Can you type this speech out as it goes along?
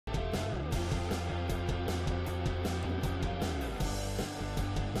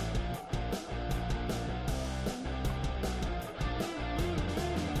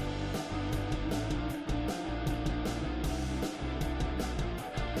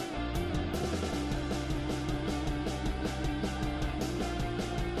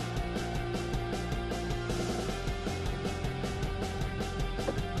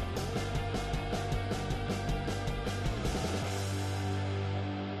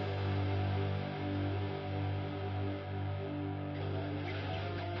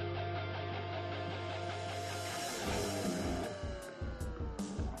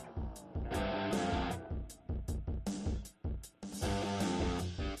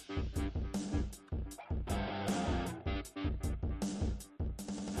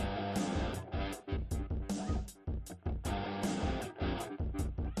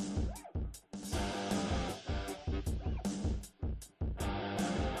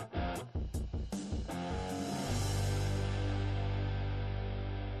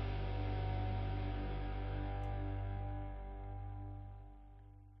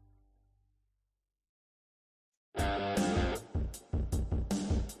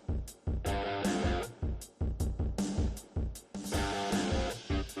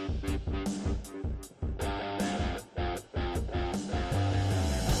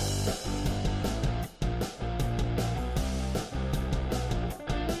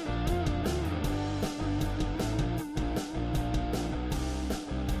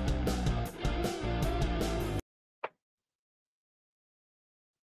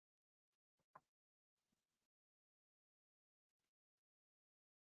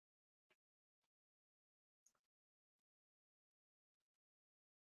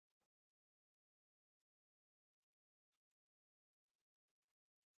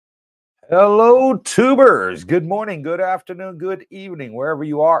Hello, tubers. Good morning, good afternoon, good evening, wherever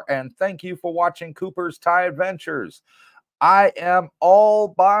you are. And thank you for watching Cooper's Thai Adventures. I am all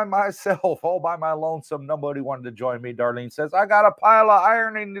by myself, all by my lonesome. Nobody wanted to join me. Darlene says, I got a pile of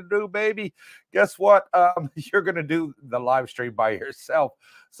ironing to do, baby. Guess what? You're going to do the live stream by yourself.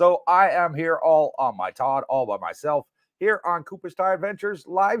 So I am here all on my Todd, all by myself, here on Cooper's Thai Adventures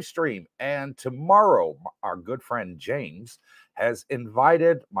live stream. And tomorrow, our good friend James has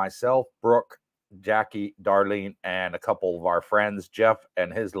invited myself, Brooke, Jackie, Darlene, and a couple of our friends, Jeff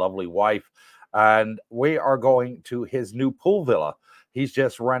and his lovely wife. And we are going to his new pool villa. He's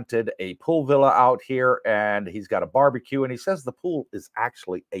just rented a pool villa out here, and he's got a barbecue, and he says the pool is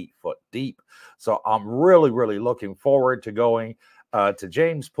actually 8 foot deep. So I'm really, really looking forward to going to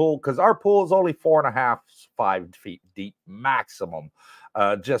James' pool, because our pool is only 4.5, 5 feet deep maximum.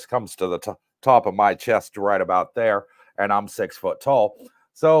 Just comes to the top of my chest right about there, and I'm 6 foot tall.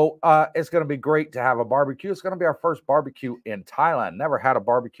 So it's going to be great to have a barbecue. It's going to be our first barbecue in Thailand. Never had a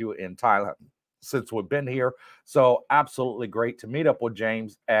barbecue in Thailand since we've been here. So absolutely great to meet up with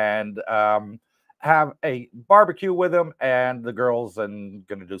James and have a barbecue with him and the girls, and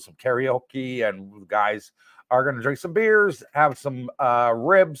going to do some karaoke, and the guys are going to drink some beers, have some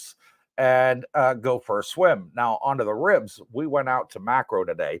ribs, and go for a swim. Now, onto the ribs, we went out to Macro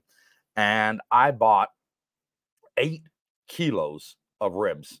today, and I bought 8 kilos of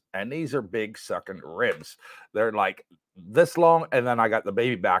ribs, and these are big sucking ribs. They're like this long, and then I got the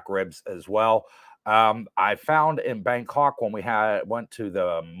baby back ribs as well. I found in Bangkok when we went to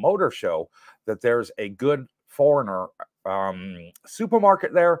the motor show that there's a good foreigner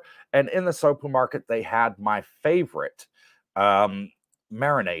supermarket there, and in the supermarket they had my favorite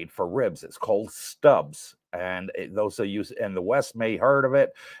marinade for ribs. It's called Stubbs, and those of you in the West may heard of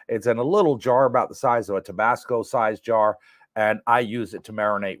it. It's in a little jar about the size of a Tabasco size jar, and I use it to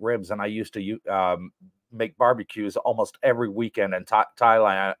marinate ribs. And I used to make barbecues almost every weekend in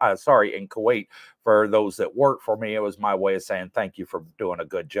Thailand, in Kuwait. For those that work for me, it was my way of saying thank you for doing a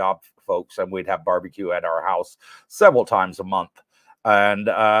good job, folks. And we'd have barbecue at our house several times a month. And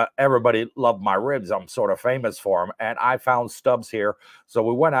everybody loved my ribs. I'm sort of famous for them. And I found Stubbs here. So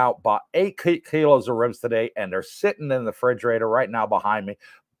we went out, bought 8 kilos of ribs today, and they're sitting in the refrigerator right now behind me.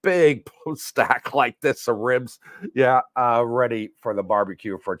 Big stack like this of ribs. Yeah, ready for the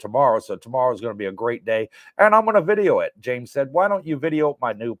barbecue for tomorrow. So tomorrow is going to be a great day, and I'm going to video it. James said, why don't you video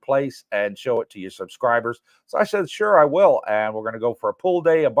my new place and show it to your subscribers? So I said, sure, I will. And we're going to go for a pool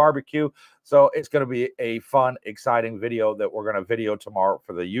day, a barbecue. So it's going to be a fun, exciting video that we're going to video tomorrow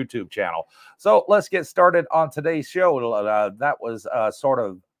for the YouTube channel. So let's get started on today's show. That was sort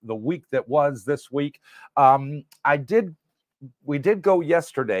of the week that was this week. We did go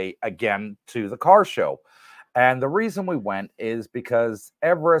yesterday again to the car show. And the reason we went is because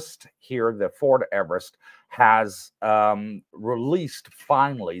Everest here, the Ford Everest, has released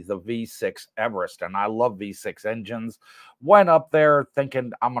finally the V6 Everest. And I love V6 engines. Went up there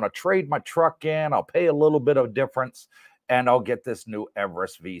thinking I'm going to trade my truck in. I'll pay a little bit of difference, and I'll get this new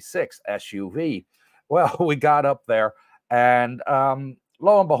Everest V6 SUV. Well, we got up there, and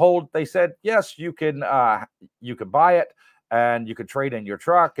lo and behold, they said, yes, you can buy it, and you could trade in your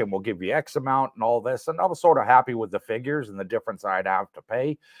truck, and we'll give you X amount and all this. And I was sort of happy with the figures and the difference I'd have to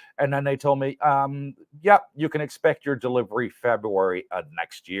pay. And then they told me, yep, you can expect your delivery February of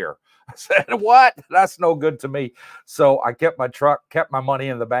next year. I said, what? That's no good to me. So I kept my truck, kept my money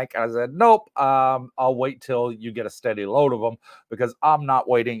in the bank. And I said, nope, I'll wait till you get a steady load of them, because I'm not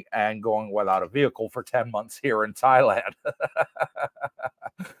waiting and going without a vehicle for 10 months here in Thailand.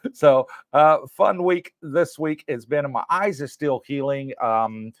 So fun week this week it's been, and my eyes are still healing.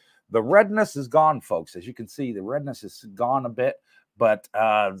 The redness is gone, folks. As you can see, the redness is gone a bit, but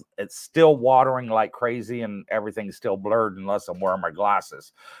it's still watering like crazy, and everything's still blurred unless I'm wearing my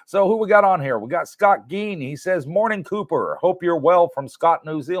glasses. So who we got on here? We got Scott Geen. He says, morning, Cooper. Hope you're well from Scott,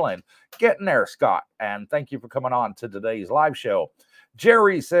 New Zealand. Getting there, Scott. And thank you for coming on to today's live show.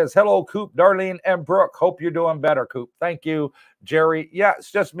 Jerry says, hello, Coop, Darlene, and Brooke. Hope you're doing better, Coop. Thank you, Jerry. Yeah,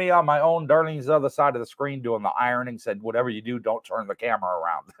 it's just me on my own. Darlene's the other side of the screen doing the ironing. Said, whatever you do, don't turn the camera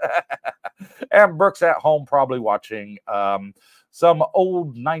around. And Brooke's at home probably watching some old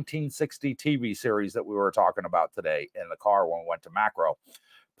 1960 TV series that we were talking about today in the car when we went to Macro.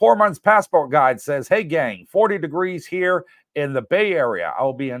 Poor Man's Passport Guide says, hey, gang, 40 degrees here in the Bay Area.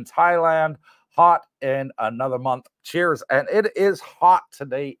 I'll be in Thailand. Hot in another month. Cheers. And it is hot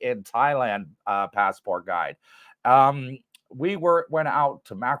today in Thailand, Passport Guide. we went out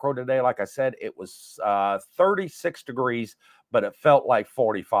to macro today. Like I said, it was 36 degrees, but it felt like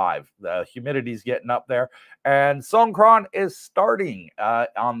 45. The humidity's getting up there. And Songkran is starting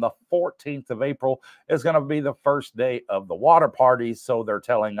on the 14th of April. Is going to be the first day of the water parties. So they're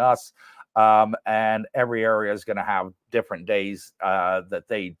telling us. And every area is going to have different days that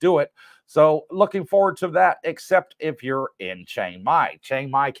they do it. So looking forward to that, except if you're in Chiang Mai.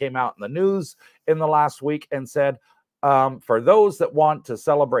 Chiang Mai came out in the news in the last week and said, for those that want to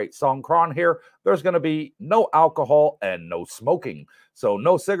celebrate Songkran here, there's going to be no alcohol and no smoking. So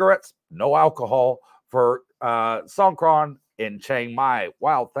no cigarettes, no alcohol for Songkran in Chiang Mai.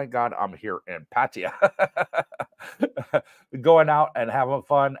 Wow, thank God I'm here in Pattaya. Going out and having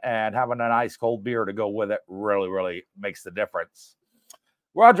fun and having an ice cold beer to go with it really, really makes the difference.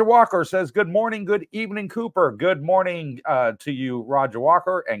 Roger Walker says, good morning, good evening, Cooper. Good morning to you, Roger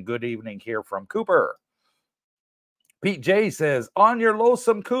Walker, and good evening here from Cooper. Pete J says, on your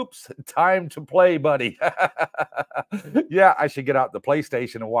lonesome Coops, time to play, buddy. Yeah, I should get out the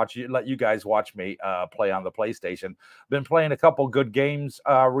PlayStation and let you guys watch me play on the PlayStation. Been playing a couple good games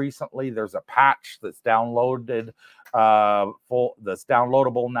recently. There's a patch that's downloaded, that's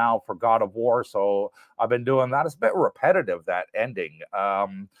downloadable now for God of War. So I've been doing that. It's a bit repetitive, that ending. Yeah,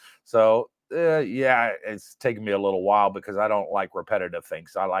 it's taken me a little while because I don't like repetitive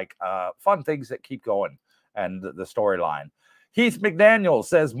things. I like fun things that keep going. And the storyline. Heath McDaniel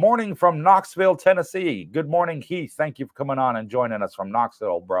says, morning from Knoxville, Tennessee. Good morning, Heath. Thank you for coming on and joining us from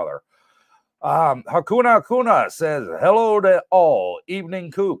Knoxville, brother. Hakuna says, hello to all.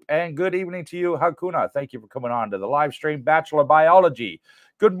 Evening, Coop. And good evening to you, Hakuna. Thank you for coming on to the live stream. Bachelor Biology.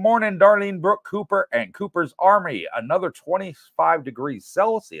 Good morning, Darlene Brooke Cooper and Cooper's Army. Another 25 degrees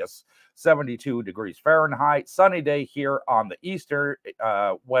Celsius, 72 degrees Fahrenheit. Sunny day here on the eastern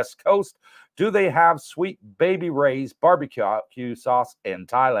west coast. Do they have sweet baby Ray's barbecue sauce in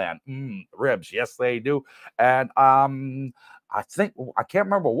Thailand? Ribs. Yes, they do. And I can't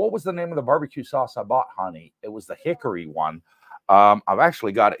remember what was the name of the barbecue sauce I bought, honey. It was the hickory one. I've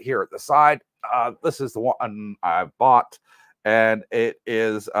actually got it here at the side. This is the one I bought. And it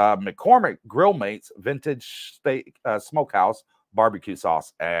is McCormick Grill Mates Vintage Steak Smokehouse barbecue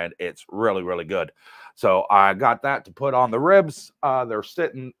sauce, and it's really, really good. So I got that to put on the ribs. They're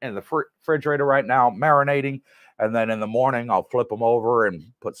sitting in the refrigerator right now, marinating, and then in the morning I'll flip them over and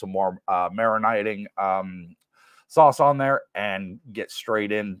put some more marinating sauce on there and get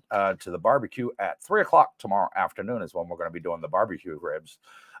straight in to the barbecue at 3 o'clock tomorrow afternoon is when we're going to be doing the barbecue ribs.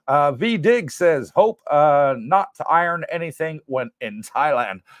 V Dig says, hope not to iron anything when in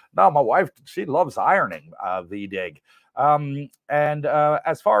Thailand. No, my wife, she loves ironing, V Dig.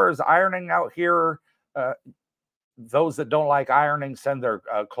 As far as ironing out here, those that don't like ironing send their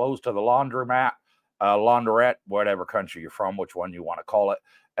clothes to the laundromat, laundrette, whatever country you're from, which one you want to call it,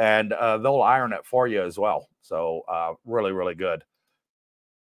 and they'll iron it for you as well. So really, really good.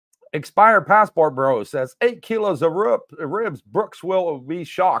 Expired Passport Bro says 8 kilos of ribs. Brooks will be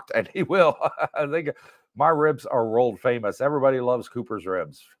shocked, and he will. I think my ribs are world famous. Everybody loves Cooper's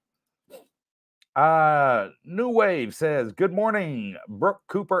ribs. New Wave says, good morning, Brooke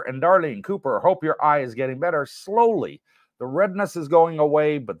Cooper and Darlene Cooper. Hope your eye is getting better slowly. The redness is going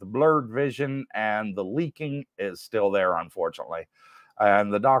away, but the blurred vision and the leaking is still there, unfortunately.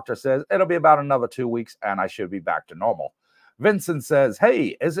 And the doctor says it'll be about another 2 weeks and I should be back to normal. Vincent says,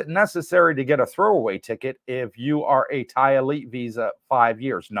 hey, is it necessary to get a throwaway ticket if you are a Thai Elite visa 5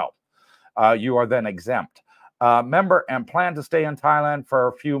 years? No, you are then exempt. Member and plan to stay in Thailand for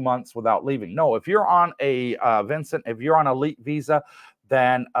a few months without leaving. No, if you're on a, Vincent, if you're on a Elite visa,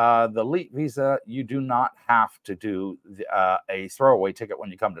 then the Elite visa, you do not have to do a throwaway ticket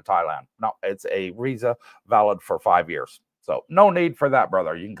when you come to Thailand. No, it's a visa valid for 5 years. So no need for that,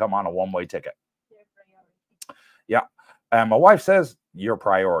 brother. You can come on a one-way ticket. Yeah. And my wife says, your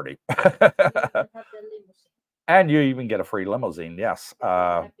priority. And you even get a free limousine. Yes.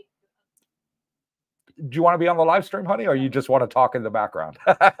 Do you want to be on the live stream, honey, or you just want to talk in the background?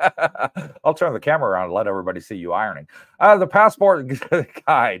 I'll turn the camera around and let everybody see you ironing. The passport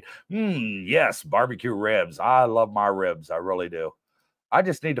guide. Yes, barbecue ribs. I love my ribs. I really do. I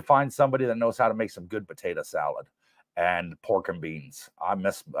just need to find somebody that knows how to make some good potato salad and pork and beans. I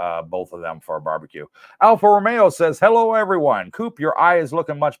miss both of them for a barbecue. Alpha Romeo says, hello, everyone. Coop, your eye is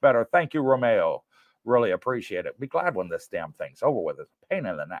looking much better. Thank you, Romeo. Really appreciate it. Be glad when this damn thing's over with. It's a pain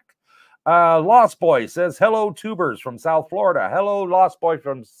in the neck. Lost Boy says, hello, tubers from South Florida. Hello, Lost Boy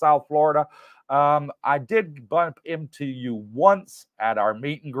from South Florida. I did bump into you once at our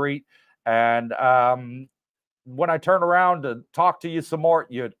meet and greet, and when I turn around to talk to you some more,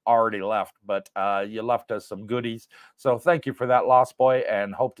 you'd already left, but you left us some goodies. So thank you for that, Lost Boy,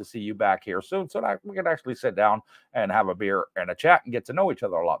 and hope to see you back here soon so that we can actually sit down and have a beer and a chat and get to know each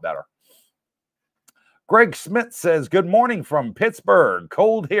other a lot better. Greg Smith says, good morning from Pittsburgh.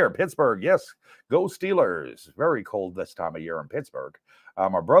 Cold here. Pittsburgh, yes. Go Steelers. Very cold this time of year in Pittsburgh.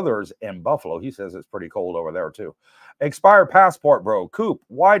 My brother's in Buffalo. He says it's pretty cold over there, too. Expired passport, bro. Coop,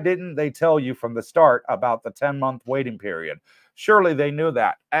 why didn't they tell you from the start about the 10-month waiting period? Surely they knew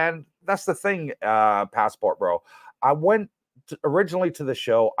that. And that's the thing, passport, bro. I went originally to the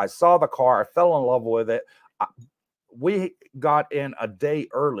show. I saw the car. I fell in love with it. We got in a day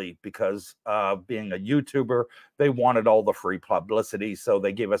early because being a YouTuber, they wanted all the free publicity. So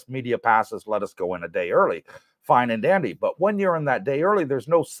they gave us media passes, let us go in a day early. Fine and dandy. But when you're in that day early, there's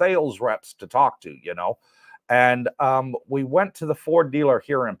no sales reps to talk to, you know. And we went to the Ford dealer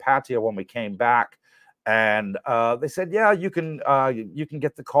here in Patia when we came back. And they said, yeah, you can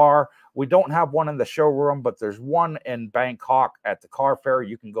get the car. We don't have one in the showroom, but there's one in Bangkok at the car fair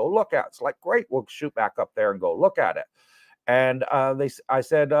you can go look at. It's like, great, we'll shoot back up there and go look at it. And I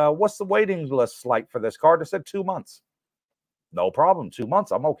said, what's the waiting list like for this car? They said 2 months. No problem, 2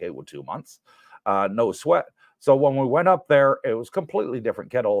 months. I'm okay with 2 months. No sweat. So when we went up there, it was completely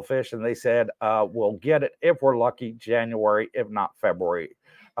different kettle of fish. And they said, we'll get it if we're lucky, January, if not February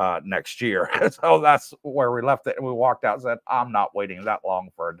next year. So that's where we left it. And we walked out and said, I'm not waiting that long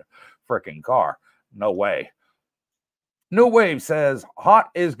for a freaking car. No way. New Wave says, hot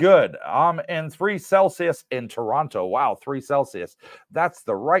is good. I'm in 3 Celsius in Toronto. Wow, 3 Celsius. That's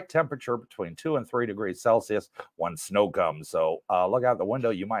the right temperature between 2 and 3 degrees Celsius when snow comes. So look out the window.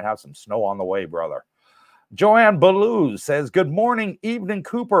 You might have some snow on the way, brother. Joanne Ballou says, good morning, evening,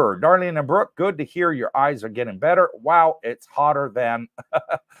 Cooper. Darlene and Brooke, good to hear your eyes are getting better. Wow, it's hotter than...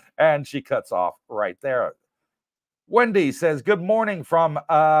 and she cuts off right there. Wendy says, good morning from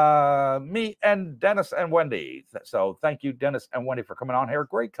me and Dennis and Wendy. So thank you, Dennis and Wendy, for coming on here.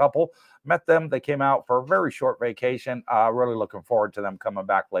 Great couple. Met them. They came out for a very short vacation. Really looking forward to them coming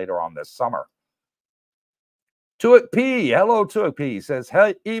back later on this summer. Tuik P. Hello, Tuik P. Says,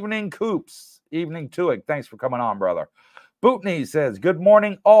 hey, evening, Coops. Evening, Tuik. Thanks for coming on, brother. Bootney says, good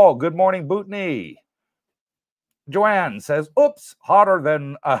morning, all. Good morning, Bootney. Joanne says, oops, hotter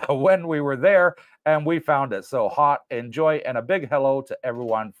than when we were there, and we found it so hot. Enjoy, and a big hello to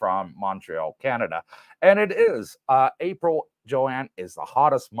everyone from Montreal, Canada. And it is April, Joanne, is the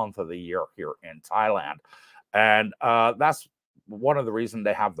hottest month of the year here in Thailand. And that's one of the reasons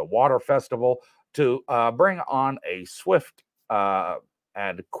they have the Water Festival, to bring on a swift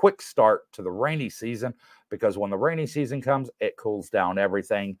and quick start to the rainy season, because when the rainy season comes, it cools down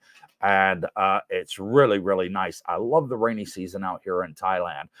everything. And it's really, really nice. I love the rainy season out here in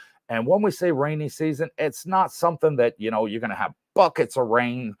Thailand. And when we say rainy season, it's not something that, you know, you're going to have buckets of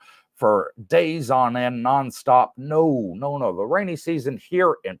rain for days on end, nonstop. No, no, no. The rainy season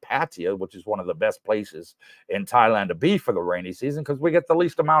here in Pattaya, which is one of the best places in Thailand to be for the rainy season, because we get the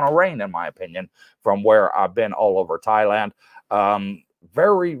least amount of rain, in my opinion, from where I've been all over Thailand.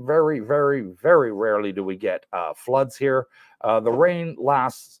 Very, very, very, very rarely do we get floods here. The rain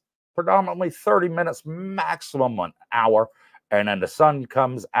lasts predominantly 30 minutes, maximum an hour. And then the sun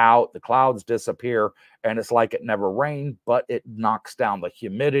comes out, the clouds disappear, and it's like it never rained, but it knocks down the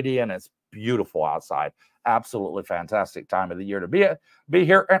humidity, and it's beautiful outside. Absolutely fantastic time of the year to be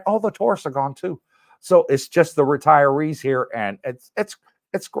here, and all the tourists are gone too. So it's just the retirees here, and it's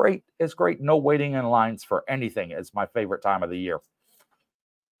great. It's great. No waiting in lines for anything. It's my favorite time of the year.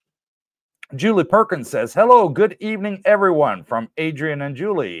 Julie Perkins says, hello, good evening, everyone, from Adrian and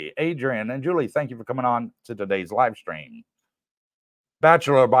Julie. Adrian and Julie, thank you for coming on to today's live stream.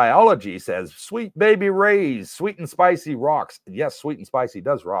 Bachelor Biology says, sweet baby Ray's, sweet and spicy rocks. Yes, sweet and spicy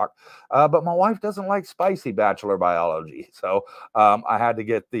does rock. But my wife doesn't like spicy, Bachelor Biology. So I had to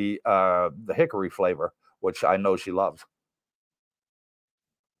get the hickory flavor, which I know she loves.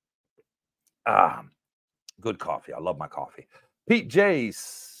 Good coffee. I love my coffee. Pete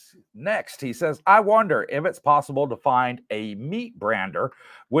Jace. Next, he says, I wonder if it's possible to find a meat brander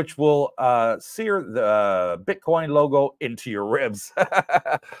which will sear the Bitcoin logo into your ribs.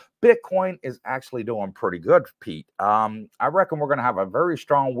 Bitcoin is actually doing pretty good, Pete. I reckon we're going to have a very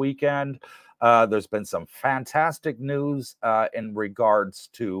strong weekend. There's been some fantastic news in regards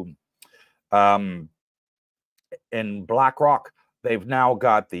to in BlackRock. They've now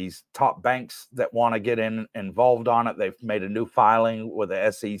got these top banks that want to get involved on it. They've made a new filing with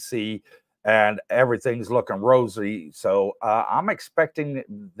the SEC, and everything's looking rosy. So I'm expecting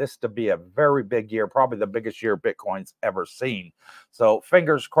this to be a very big year, probably the biggest year Bitcoin's ever seen. So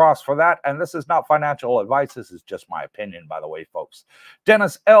fingers crossed for that. And this is not financial advice. This is just my opinion, by the way, folks.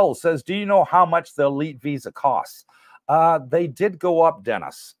 Dennis L says, do you know how much the Elite Visa costs? They did go up,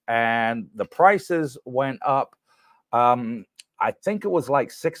 Dennis, and the prices went up. I think it was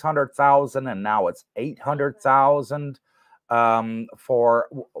like 600,000 and now it's 800,000 for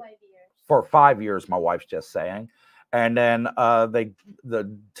 5 years, my wife's just saying. And then the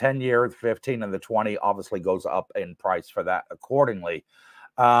 10-year, the 15 and the 20 obviously goes up in price for that accordingly.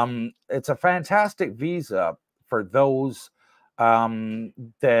 It's a fantastic visa for those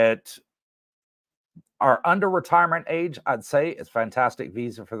that are under retirement age. I'd say it's a fantastic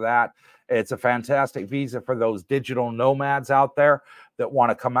visa for that. It's a fantastic visa for those digital nomads out there that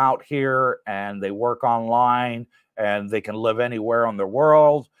want to come out here and they work online and they can live anywhere in the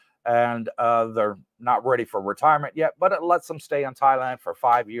world, and they're not ready for retirement yet, but it lets them stay in Thailand for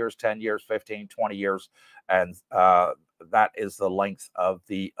 5 years, 10 years, 15, 20 years. And that is the length of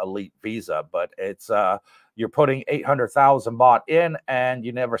the Elite Visa. But it's you're putting 800,000 baht in and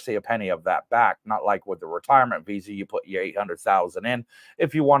you never see a penny of that back. Not like with the retirement visa, you put your 800,000 in.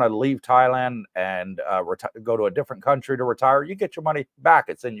 If you want to leave Thailand and go to a different country to retire, you get your money back.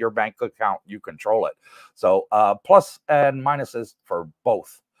 It's in your bank account. You control it. So plus and minuses for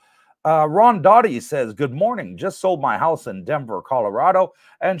both. Ron Dottie says, good morning. Just sold my house in Denver, Colorado,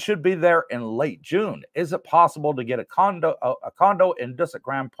 and should be there in late June. Is it possible to get a condo in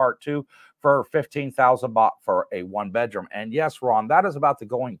Dusagram Part 2 for 15,000 baht for a 1-bedroom? And yes, Ron, that is about the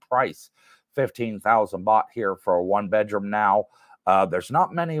going price. 15,000 baht here for a 1-bedroom now. There's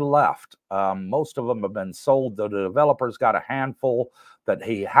not many left. Most of them have been sold. The developer's got a handful that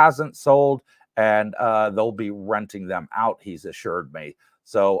he hasn't sold, and they'll be renting them out, he's assured me.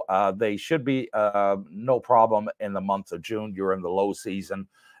 So they should be no problem in the month of June. You're in the low season,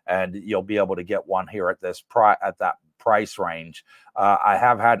 and you'll be able to get one here at that price range. I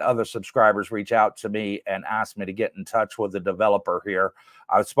have had other subscribers reach out to me and ask me to get in touch with the developer here.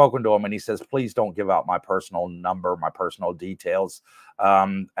 I've spoken to him, and he says, please don't give out my personal number, my personal details,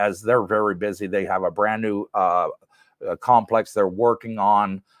 as they're very busy. They have a brand new complex they're working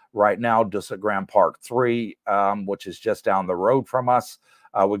on right now, Dusagram Park 3, which is just down the road from us.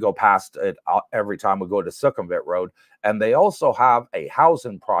 We go past it every time we go to Sukhumvit Road. And they also have a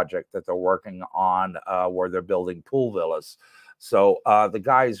housing project that they're working on where they're building pool villas. So the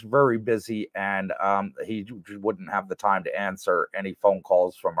guy's very busy, and he wouldn't have the time to answer any phone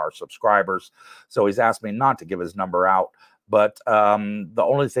calls from our subscribers. So he's asked me not to give his number out. But the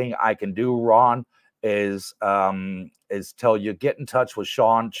only thing I can do, Ron, is tell you, get in touch with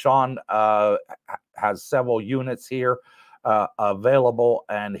Sean. Sean has several units here available,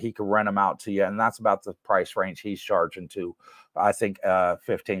 and he can rent them out to you. And that's about the price range he's charging to, I think,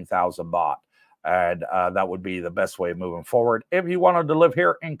 15,000 baht. And that would be the best way of moving forward. If you wanted to live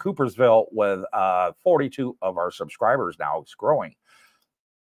here in Coopersville with 42 of our subscribers now, it's growing.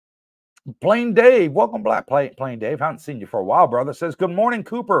 Plain Dave, welcome back, Plain Dave. Haven't seen you for a while, brother. Says, good morning,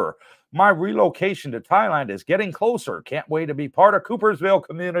 Cooper. My relocation to Thailand is getting closer. Can't wait to be part of Coopersville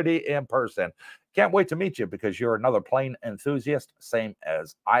community in person. Can't wait to meet you because you're another plane enthusiast, same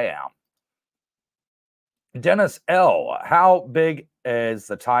as I am. Dennis L, how big is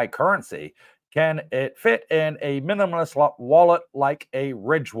the Thai currency? Can it fit in a minimalist wallet like a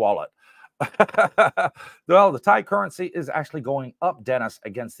Ridge wallet? Well, the Thai currency is actually going up, Dennis,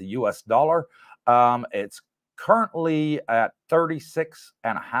 against the US dollar. It's currently at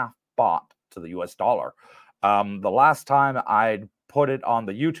 36.5 baht to the US dollar. The last time I'd put it on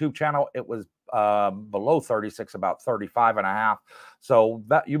the YouTube channel, it was below 36, about 35.5. So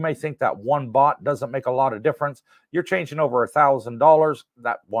that you may think that 1 baht doesn't make a lot of difference. You're changing over $1,000.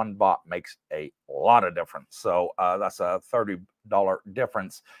 That 1 baht makes a lot of difference. So that's a $30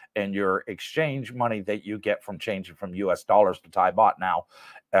 difference in your exchange money that you get from changing from US dollars to Thai baht now.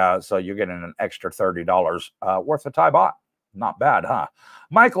 So you're getting an extra $30 worth of Thai baht. Not bad, huh?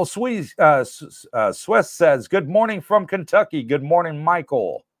 Michael Swiss says, good morning from Kentucky. Good morning,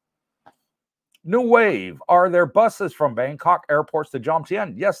 Michael. New Wave, are there buses from Bangkok airports to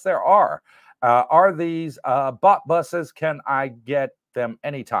Jomtien? Yes, there are. Are these bot buses? Can I get them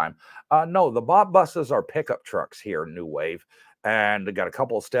anytime? No, the bot buses are pickup trucks here in New Wave. And they got a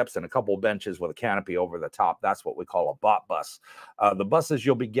couple of steps and a couple of benches with a canopy over the top. That's what we call a bot bus. The buses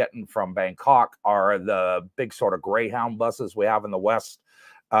you'll be getting from Bangkok are the big sort of Greyhound buses we have in the West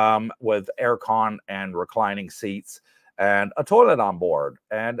with aircon and reclining seats and a toilet on board.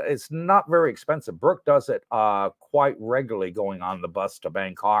 And it's not very expensive. Brooke does it quite regularly going on the bus to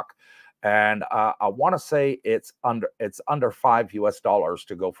Bangkok. And I want to say it's under $5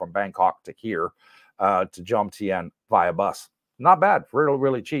 to go from Bangkok to here to Jomtien via bus. Not bad, really,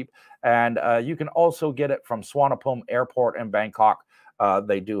 really cheap. And you can also get it from Suvarnabhumi Airport in Bangkok.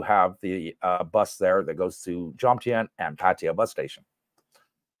 They do have the bus there that goes to Jomtien and Pattaya bus station.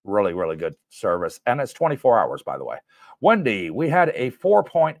 Really, really good service. And it's 24 hours, by the way. Wendy, we had a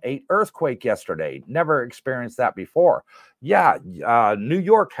 4.8 earthquake yesterday. Never experienced that before. Yeah, New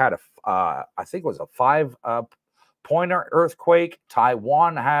York had I think it was a 5-pointer earthquake.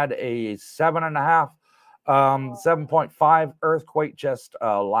 Taiwan had a 7.5, 7.5 earthquake just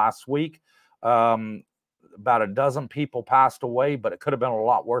last week. About a dozen people passed away, but it could have been a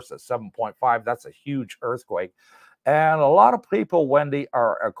lot worse at 7.5. That's a huge earthquake. And a lot of people, Wendy,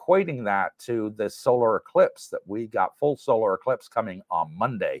 are equating that to the solar eclipse that we got, full solar eclipse coming on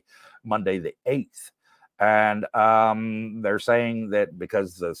Monday the 8th. And they're saying that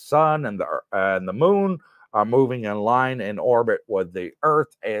because the sun and the moon are moving in line in orbit with the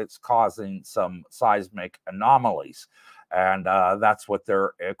Earth, it's causing some seismic anomalies. And that's what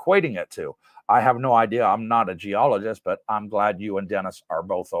they're equating it to. I have no idea. I'm not a geologist, but I'm glad you and Dennis are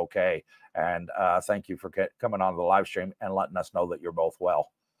both okay. And thank you for coming on the live stream and letting us know that you're both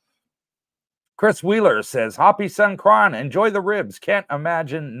well. Chris Wheeler says, Happy Sankran, enjoy the ribs. Can't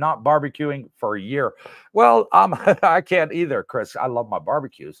imagine not barbecuing for a year. Well, I can't either, Chris. I love my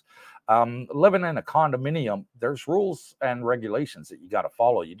barbecues. Living in a condominium, there's rules and regulations that you got to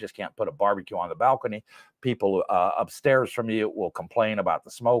follow. You just can't put a barbecue on the balcony. People upstairs from you will complain about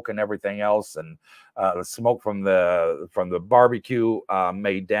the smoke and everything else, and the smoke from the barbecue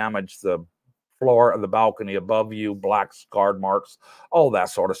may damage the floor of the balcony above you, black scarred marks, all that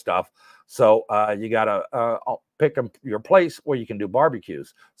sort of stuff. So you got to pick your place where you can do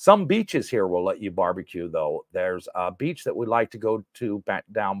barbecues. Some beaches here will let you barbecue, though. There's a beach that we like to go to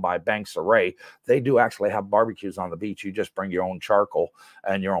down by Banks Array. They do actually have barbecues on the beach. You just bring your own charcoal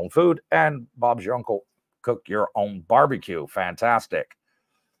and your own food, and Bob's your uncle cook your own barbecue. Fantastic.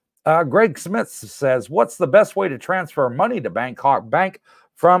 Greg Smith says, what's the best way to transfer money to Bangkok Bank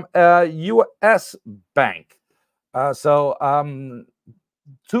from a U.S. bank?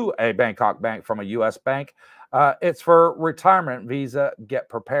 To a Bangkok bank from a U.S. bank. It's for retirement visa. Get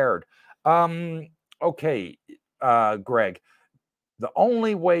prepared. Okay, Greg. The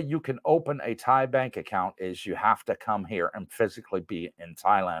only way you can open a Thai bank account is you have to come here and physically be in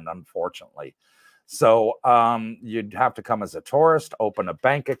Thailand, unfortunately. So you'd have to come as a tourist, open a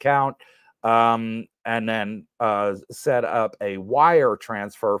bank account, and then set up a wire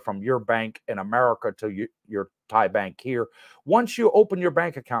transfer from your bank in America to your Thai bank here. Once you open your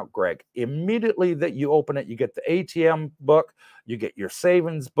bank account, Greg, immediately that you open it, you get the ATM book, you get your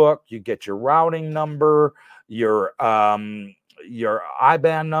savings book, you get your routing number, your IBAN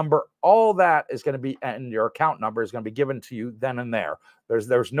number, all that is going to be, and your account number is going to be given to you then and there.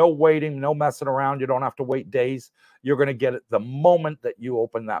 There's no waiting, no messing around. You don't have to wait days. You're going to get it the moment that you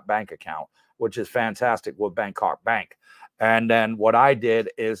open that bank account, which is fantastic with Bangkok Bank. And then what I did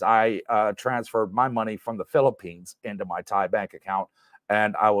is I transferred my money from the Philippines into my Thai bank account,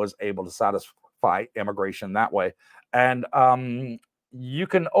 and I was able to satisfy immigration that way. And you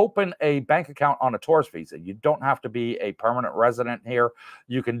can open a bank account on a tourist visa. You don't have to be a permanent resident here.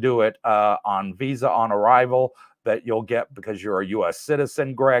 You can do it on visa on arrival that you'll get because you're a U.S.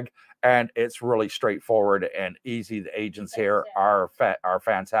 citizen, Greg. And it's really straightforward and easy. The agents here are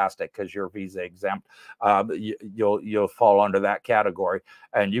fantastic because you're visa exempt. You'll fall under that category,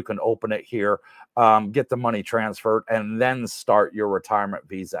 and you can open it here, get the money transferred, and then start your retirement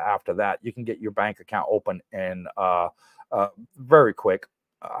visa. After that, you can get your bank account open in very quick.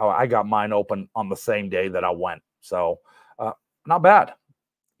 I got mine open on the same day that I went, so not bad.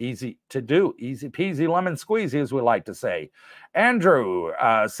 Easy to do, easy peasy lemon squeezy, as we like to say. Andrew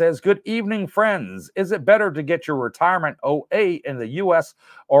says, good evening, friends. Is it better to get your retirement OA in the U.S.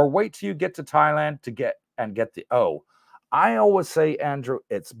 or wait till you get to Thailand to get the O? I always say, Andrew,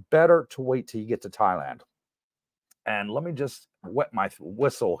 it's better to wait till you get to Thailand. And let me just wet my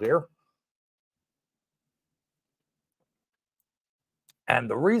whistle here. And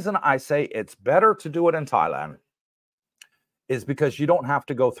the reason I say it's better to do it in Thailand is because you don't have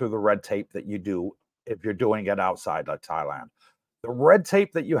to go through the red tape that you do if you're doing it outside of Thailand. The red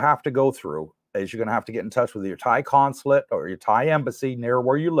tape that you have to go through is you're going to have to get in touch with your Thai consulate or your Thai embassy near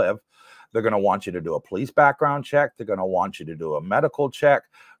where you live. They're going to want you to do a police background check. They're going to want you to do a medical check.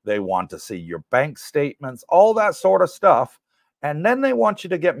 They want to see your bank statements, all that sort of stuff. And then they want you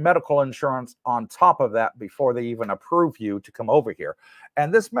to get medical insurance on top of that before they even approve you to come over here.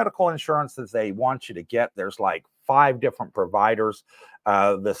 And this medical insurance that they want you to get, there's like 5 different providers,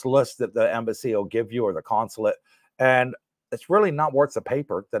 this list that the embassy will give you or the consulate. And it's really not worth the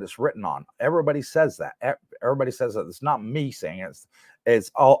paper that it's written on. Everybody says that. Everybody says that. It's not me saying it.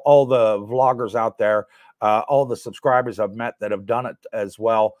 It's all the vloggers out there, all the subscribers I've met that have done it as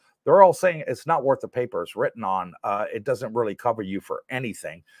well. They're all saying it's not worth the paper it's written on. It doesn't really cover you for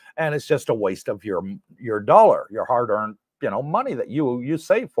anything, and it's just a waste of your dollar, your hard-earned money that you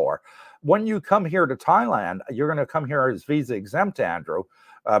save for. When you come here to Thailand, you're going to come here as visa exempt, Andrew,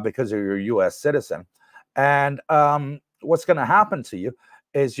 because you're a U.S. citizen, and what's going to happen to you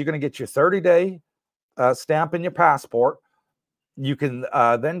is you're going to get your 30-day stamp in your passport. You can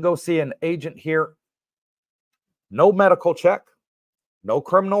then go see an agent here. No medical check, no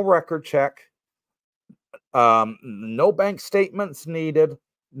criminal record check, no bank statements needed,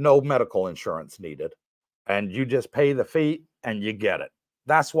 no medical insurance needed. And you just pay the fee and you get it.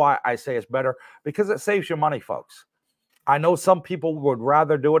 That's why I say it's better, because it saves you money, folks. I know some people would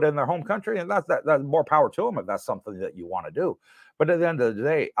rather do it in their home country, and that's more power to them if that's something that you want to do. But at the end of the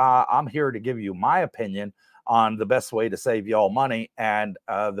day, I'm here to give you my opinion on the best way to save you all money. And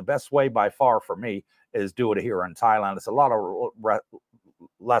the best way by far for me is do it here in Thailand. It's a lot of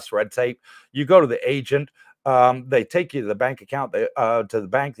less red tape. You go to the agent. They take you to the bank account, to the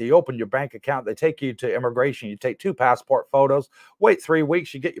bank. They open your bank account. They take you to immigration. You take 2 passport photos. Wait 3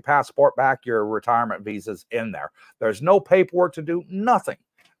 weeks. You get your passport back. Your retirement visa's in there. There's no paperwork to do. Nothing.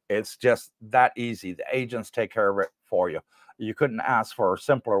 It's just that easy. The agents take care of it for you. You couldn't ask for a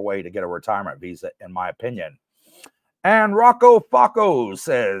simpler way to get a retirement visa, in my opinion. And Rocco Focco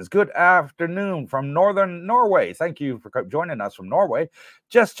says, good afternoon from northern Norway. Thank you for joining us from Norway.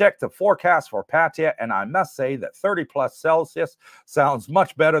 Just checked the forecast for Pattaya, and I must say that 30+ Celsius sounds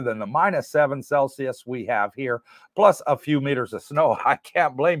much better than the -7 Celsius we have here, plus a few meters of snow. I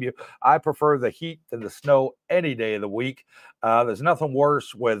can't blame you. I prefer the heat to the snow any day of the week. There's nothing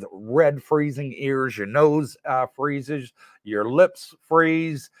worse with red freezing ears. Your nose freezes, your lips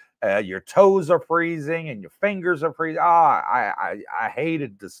freeze. Your toes are freezing and your fingers are freezing. I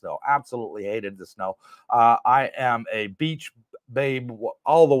hated the snow. Absolutely hated the snow. I am a beach babe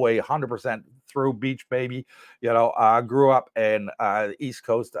all the way, 100% through beach baby. I grew up in East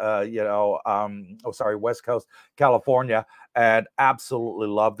Coast, West Coast, California, and absolutely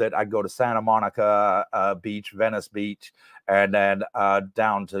loved it. I'd go to Santa Monica Beach, Venice Beach, and then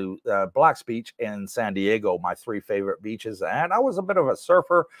down to Black's Beach in San Diego, my 3 favorite beaches. And I was a bit of a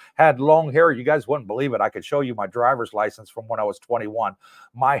surfer, had long hair. You guys wouldn't believe it. I could show you my driver's license from when I was 21.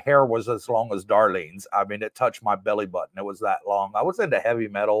 My hair was as long as Darlene's. I mean, it touched my belly button. It was that long. I was into heavy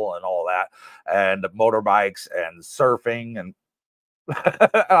metal and all that, and motorbikes and surfing, and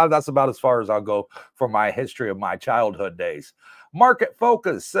that's about as far as I'll go for my history of my childhood days. Market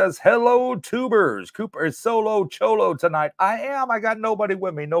Focus says, hello, tubers. Cooper is solo cholo tonight. I am. I got nobody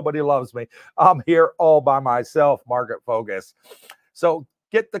with me. Nobody loves me. I'm here all by myself, Market Focus. So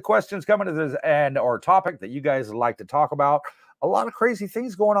get the questions coming to this or topic that you guys like to talk about. A lot of crazy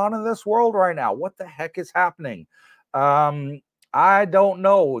things going on in this world right now. What the heck is happening? I don't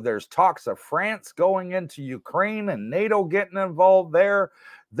know. There's talks of France going into Ukraine and NATO getting involved there.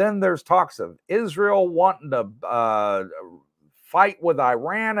 Then there's talks of Israel wanting to fight with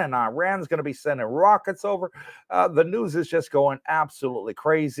Iran, and Iran's going to be sending rockets over. The news is just going absolutely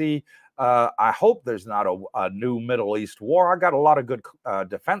crazy. I hope there's not a new Middle East war. I got a lot of good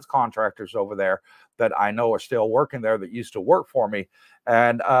defense contractors over there that I know are still working there that used to work for me.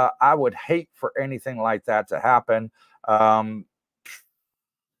 And I would hate for anything like that to happen.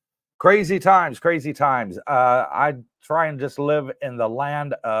 Crazy times, crazy times. I try and just live in the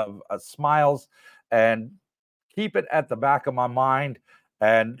land of smiles and keep it at the back of my mind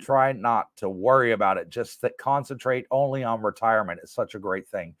and try not to worry about it. Just concentrate only on retirement. It's such a great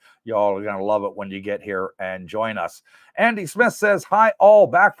thing. Y'all are going to love it when you get here and join us. Andy Smith says, hi, all.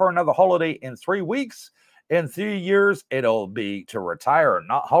 Back for another holiday in 3 weeks. In 3 years, it'll be to retire,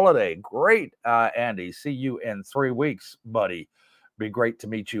 not holiday. Great, Andy. See you in 3 weeks, buddy. Be great to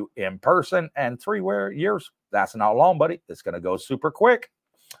meet you in person. And 3 years, that's not long, buddy. It's going to go super quick.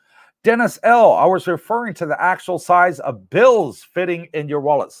 Dennis L., I was referring to the actual size of bills fitting in your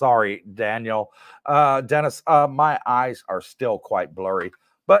wallet. Sorry, Daniel. Dennis, my eyes are still quite blurry.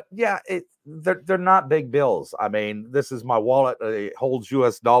 But yeah, they're not big bills. I mean, this is my wallet. It holds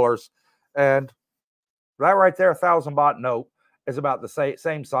US dollars. And that right there, 1,000 baht note is about the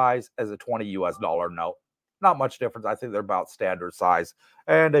same size as a 20 US dollar note. Not much difference. I think they're about standard size.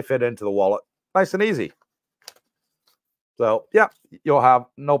 And they fit into the wallet. Nice and easy. So, yeah, you'll have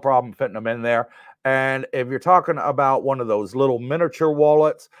no problem fitting them in there. And if you're talking about one of those little miniature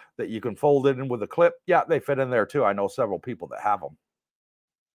wallets that you can fold it in with a clip, yeah, they fit in there too. I know several people that have them.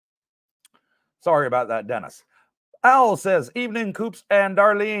 Sorry about that, Dennis. Al says, evening, Coops and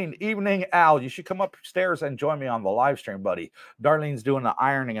Darlene. Evening, Al. You should come upstairs and join me on the live stream, buddy. Darlene's doing the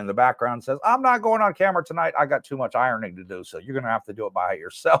ironing in the background, says, I'm not going on camera tonight. I got too much ironing to do, so you're going to have to do it by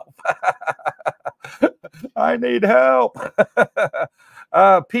yourself. I need help.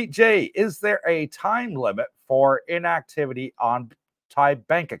 Pete J, is there a time limit for inactivity on Thai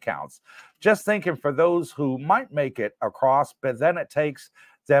bank accounts? Just thinking for those who might make it across, but then it takes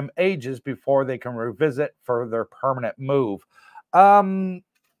them ages before they can revisit for their permanent move.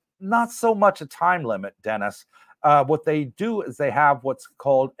 Not so much a time limit, Dennis. What they do is they have what's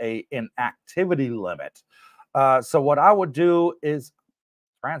called a inactivity limit. So what I would do is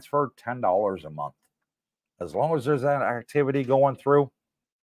transfer $10 a month. As long as there's that activity going through,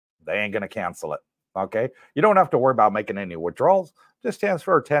 they ain't going to cancel it. Okay. You don't have to worry about making any withdrawals. Just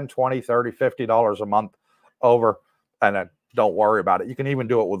transfer 10, 20, 30, $50 a month over, and then don't worry about it. You can even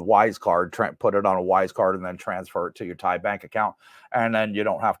do it with Wise Card, put it on a Wise Card and then transfer it to your Thai bank account. And then you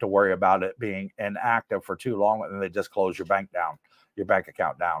don't have to worry about it being inactive for too long. And they just close your bank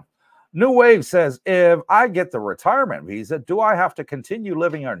account down. New Wave says, if I get the retirement visa, do I have to continue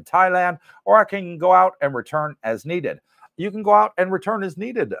living in Thailand, or I can go out and return as needed? You can go out and return as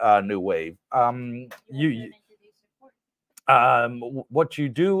needed, New Wave. What you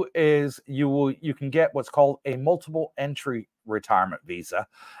do is you can get what's called a multiple entry retirement visa,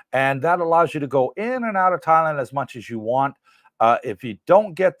 and that allows you to go in and out of Thailand as much as you want. If you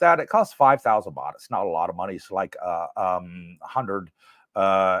don't get that, it costs 5,000 baht. It's not a lot of money. It's like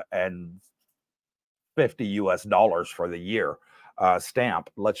 150 US dollars for the year. Stamp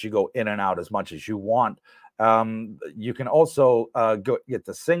lets you go in and out as much as you want. You can also get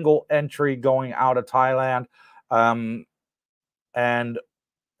the single entry going out of Thailand. And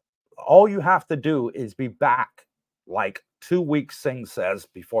all you have to do is be back like 2 weeks, Singh says,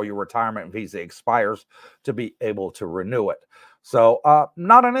 before your retirement visa expires to be able to renew it. So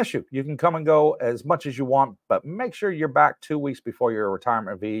not an issue. You can come and go as much as you want, but make sure you're back 2 weeks before your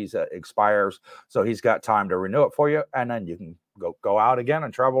retirement visa expires. So he's got time to renew it for you. And then you can go out again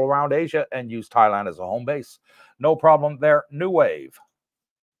and travel around Asia and use Thailand as a home base. No problem there. New Wave.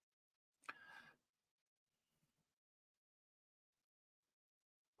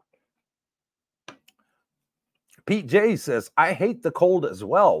 Pete J says, I hate the cold as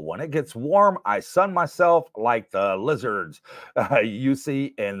well. When it gets warm, I sun myself like the lizards you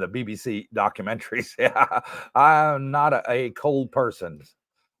see in the BBC documentaries. Yeah, I'm not a cold person.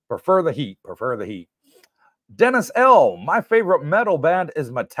 Prefer the heat. Dennis L, my favorite metal band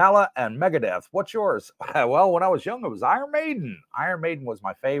is Metallica and Megadeth. What's yours? Well, when I was young, it was Iron Maiden. Iron Maiden was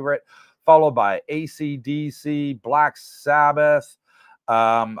my favorite, followed by AC/DC, Black Sabbath.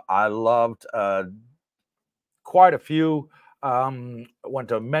 I loved quite a few. Went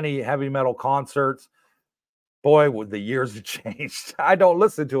to many heavy metal concerts. Boy, would the years have changed. I don't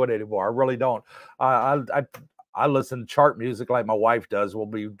listen to it anymore. I really don't. I listen to chart music like my wife does. We'll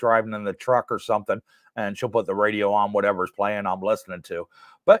be driving in the truck or something, and she'll put the radio on, whatever's playing, I'm listening to.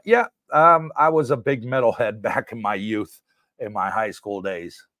 But yeah, I was a big metalhead back in my youth, in my high school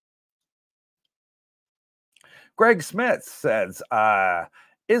days. Greg Smith says,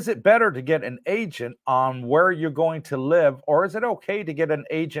 is it better to get an agent on where you're going to live, or is it okay to get an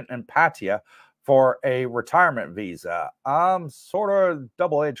agent in Pattaya for a retirement visa? Sort of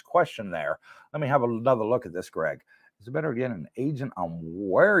double-edged question there. Let me have another look at this, Greg. Is it better to get an agent on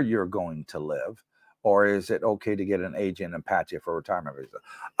where you're going to live, or is it okay to get an agent in Pattaya for a retirement visa?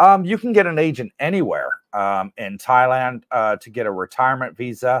 You can get an agent anywhere in Thailand to get a retirement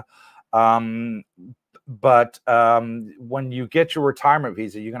visa. But when you get your retirement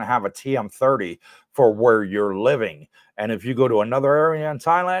visa, you're going to have a TM30 for where you're living. And if you go to another area in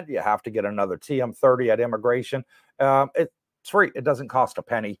Thailand, you have to get another TM30 at immigration. It's free. It doesn't cost a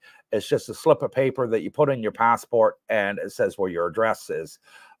penny. It's just a slip of paper that you put in your passport, and it says where your address is.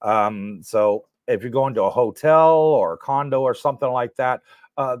 So if you're going to a hotel or a condo or something like that,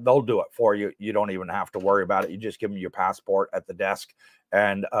 they'll do it for you. You don't even have to worry about it. You just give them your passport at the desk,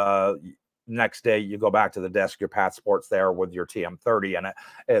 and next day you go back to the desk, your passport's there with your TM30 in it.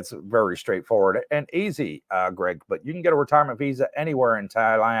 It's very straightforward and easy, Greg. But you can get a retirement visa anywhere in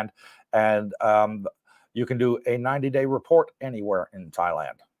Thailand, and you can do a 90-day report anywhere in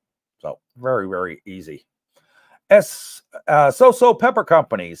Thailand. So very, very easy. So Pepper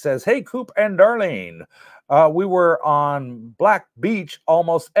Company says, "Hey, Coop and Darlene, we were on Black Beach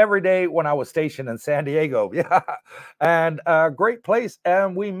almost every day when I was stationed in San Diego. Yeah, and great place,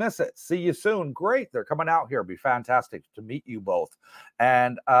 and we miss it. See you soon. Great, they're coming out here. It'd be fantastic to meet you both.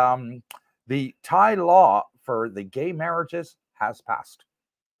 And the Thai law for the gay marriages has passed.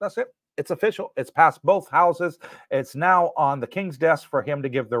 That's it. It's official. It's passed both houses. It's now on the king's desk for him to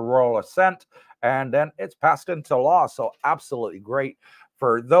give the royal assent, and then it's passed into law. So absolutely great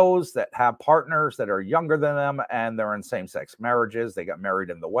for those that have partners that are younger than them and they're in same-sex marriages. They got married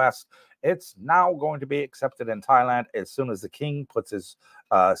in the West. It's now going to be accepted in Thailand as soon as the king puts his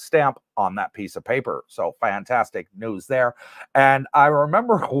stamp on that piece of paper. So fantastic news there. And I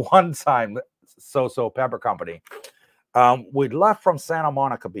remember one time, So Pepper Company, we'd left from Santa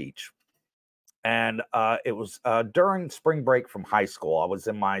Monica Beach. And it was during spring break from high school. I was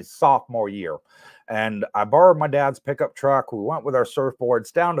in my sophomore year, and I borrowed my dad's pickup truck. We went with our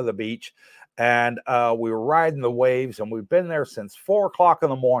surfboards down to the beach, and we were riding the waves. And we've been there since 4 o'clock in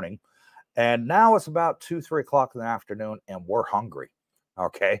the morning, and now it's about 2, 3 o'clock in the afternoon, and we're hungry.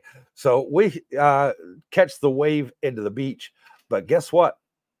 Okay, so we catch the wave into the beach, but guess what?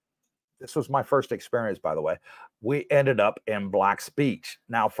 This was my first experience, by the way. We ended up in Black's Beach.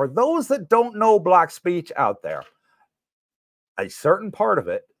 Now, for those that don't know Black's Beach out there, a certain part of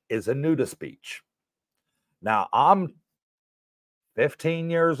it is a nudist beach. Now, I'm 15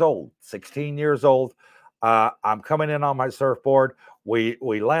 years old, 16 years old. I'm coming in on my surfboard. We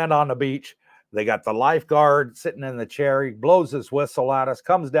land on the beach. They got the lifeguard sitting in the chair. He blows his whistle at us,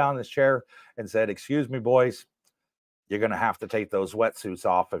 comes down this chair and said, "Excuse me, boys. You're going to have to take those wetsuits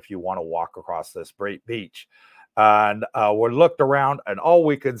off if you want to walk across this great beach." And we looked around, and all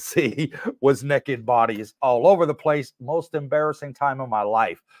we could see was naked bodies all over the place. Most embarrassing time of my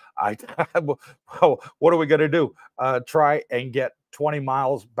life. What are we going to do? Try and get 20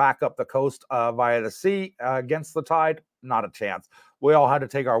 miles back up the coast via the sea against the tide? Not a chance. We all had to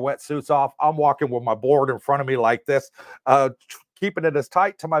take our wetsuits off. I'm walking with my board in front of me like this, keeping it as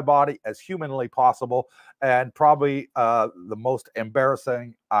tight to my body as humanly possible. And probably the most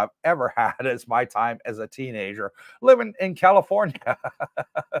embarrassing I've ever had is my time as a teenager living in California.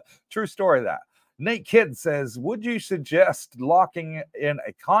 True story, that. Nate Kidd says, "Would you suggest locking in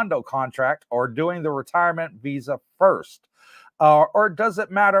a condo contract or doing the retirement visa first? Or does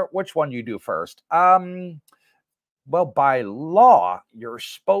it matter which one you do first?" Well, by law, you're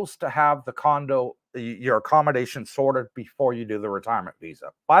supposed to have the condo, your accommodation sorted before you do the retirement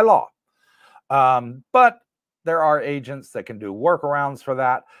visa, by law. But there are agents that can do workarounds for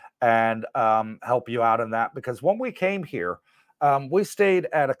that and help you out in that. Because when we came here, we stayed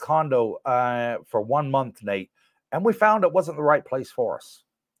at a condo for 1 month, Nate, and we found it wasn't the right place for us.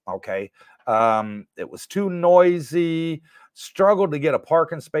 Okay. It was too noisy, struggled to get a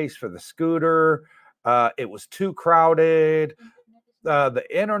parking space for the scooter. It was too crowded. The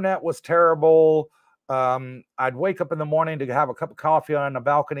internet was terrible. I'd wake up in the morning to have a cup of coffee on the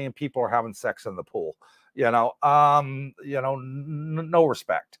balcony, and people are having sex in the pool. No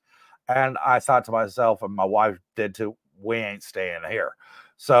respect. And I thought to myself, and my wife did too, we ain't staying here.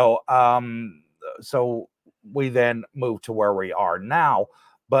 So we then moved to where we are now.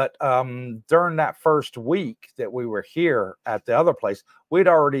 But during that first week that we were here at the other place, we'd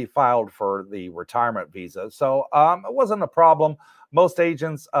already filed for the retirement visa. So it wasn't a problem. Most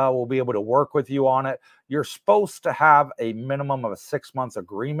agents will be able to work with you on it. You're supposed to have a minimum of a 6 months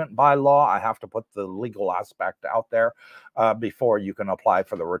agreement by law. I have to put the legal aspect out there before you can apply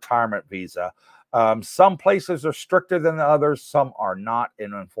for the retirement visa. Some places are stricter than the others. Some are not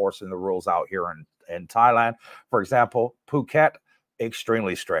in enforcing the rules out here in Thailand. For example, Phuket,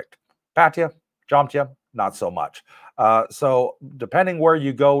 extremely strict. Pattaya, Jomtien, not so much. So depending where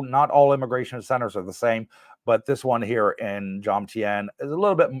you go, not all immigration centers are the same, but this one here in Jomtien is a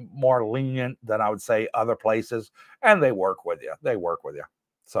little bit more lenient than I would say other places, and they work with you. They work with you.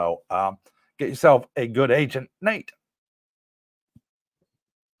 So get yourself a good agent. Nate.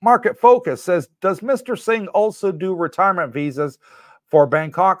 Market Focus says, "Does Mr. Singh also do retirement visas for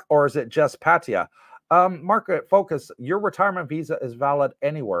Bangkok, or is it just Pattaya?" Market Focus, your retirement visa is valid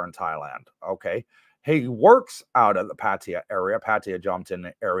anywhere in Thailand. Okay. He works out of the Pattaya area, Pattaya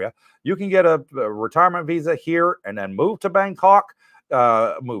Jomtien area. You can get a retirement visa here and then move to Bangkok,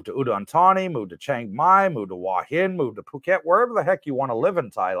 move to Udon Thani, move to Chiang Mai, move to Hua Hin, move to Phuket, wherever the heck you want to live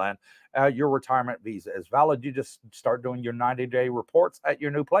in Thailand. Your retirement visa is valid. You just start doing your 90-day reports at your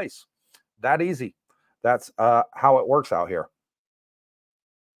new place. That easy. That's how it works out here.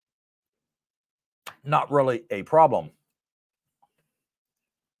 Not really a problem.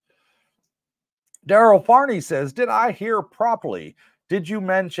 Daryl Farney says, did I hear properly? Did you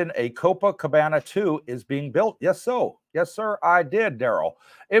mention a Copacabana 2 is being built? Yes, so. Yes, sir, I did, Daryl.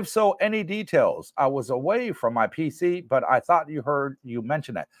 If so, any details? I was away from my PC, but I thought you heard you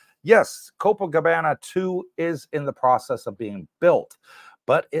mention it. Yes, Copacabana 2 is in the process of being built,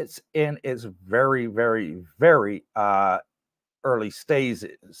 but it's in its very, very, very early stages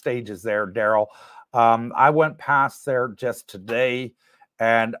there, Daryl. I went past there just today,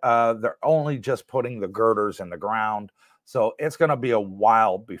 and they're only just putting the girders in the ground. So it's going to be a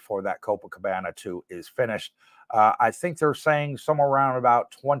while before that Copacabana 2 is finished. I think they're saying somewhere around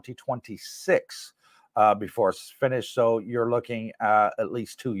about 2026 before it's finished. So you're looking at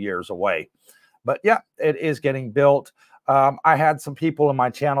least 2 years away. But yeah, it is getting built. I had some people in my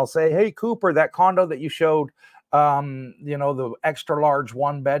channel say, hey, Cooper, that condo that you showed, the extra large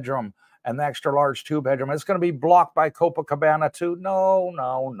 1 bedroom and the extra large 2 bedroom, it's going to be blocked by Copacabana 2.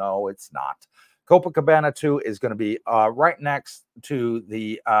 No, it's not. Copacabana 2 is going to be right next to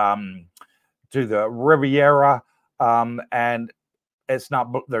the Riviera, and it's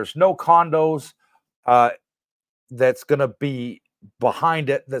not. There's no condos that's going to be behind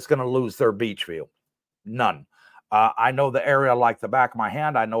it that's going to lose their beach view. None. I know the area like the back of my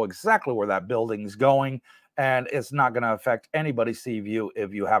hand. I know exactly where that building's going, and it's not going to affect anybody's sea view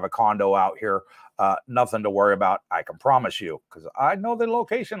if you have a condo out here. Nothing to worry about, I can promise you, because I know the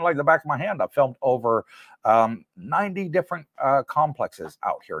location like the back of my hand. I've filmed over 90 different complexes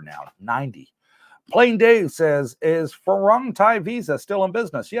out here now. 90. Plain Dave says, is Farang Thai Visa still in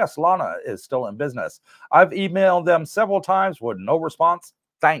business? Yes, Lana is still in business. I've emailed them several times with no response.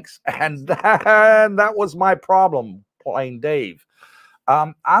 Thanks. And that was my problem, Plain Dave.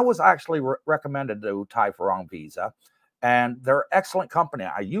 I was actually recommended to Thai Farang Visa, and they're an excellent company.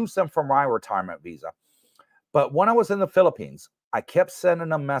 I use them for my retirement visa. But when I was in the Philippines, I kept sending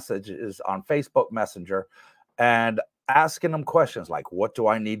them messages on Facebook Messenger and asking them questions like, what do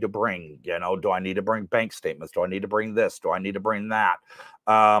I need to bring? Do I need to bring bank statements? Do I need to bring this? Do I need to bring that?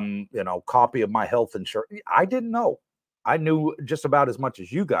 Copy of my health insurance. I didn't know. I knew just about as much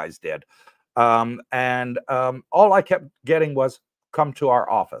as you guys did. All I kept getting was, come to our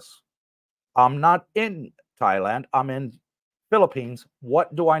office. I'm not in Thailand. I'm in Philippines.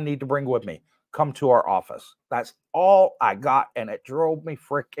 What do I need to bring with me? Come to our office. That's all I got, and it drove me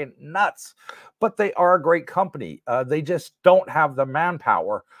freaking nuts. But they are a great company. They just don't have the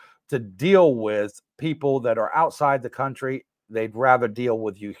manpower to deal with people that are outside the country. They'd rather deal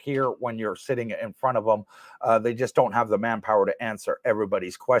with you here when you're sitting in front of them. They just don't have the manpower to answer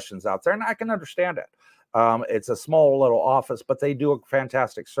everybody's questions out there, and I can understand it. It's a small little office, but they do a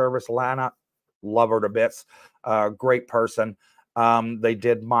fantastic service. Lana, love her to bits. Great person. They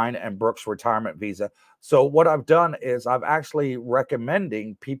did mine and Brooke's retirement visa. So what I've done is I've actually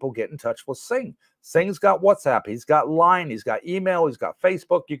recommending people get in touch with Singh. Singh's got WhatsApp, he's got Line, he's got email, he's got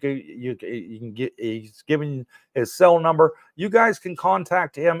Facebook. You can get, he's giving his cell number. You guys can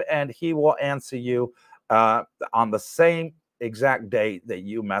contact him, and he will answer you on the same exact day that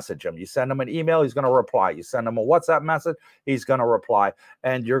you message him. You send him an email, he's going to reply. You send him a WhatsApp message, he's going to reply,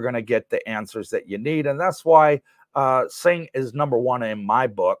 and you're going to get the answers that you need. And that's why Singh is #1 in my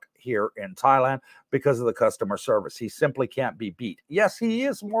book here in Thailand, because of the customer service. He simply can't be beat. Yes, he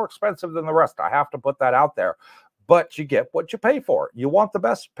is more expensive than the rest. I have to put that out there, but you get what you pay for. You want the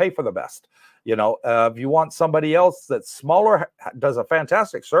best, pay for the best. If you want somebody else that's smaller, does a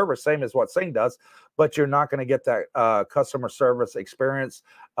fantastic service, same as what Singh does, but you're not going to get that customer service experience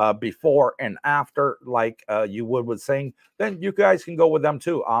before and after like you would with Singh, then you guys can go with them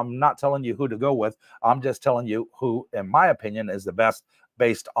too. I'm not telling you who to go with. I'm just telling you who, in my opinion, is the best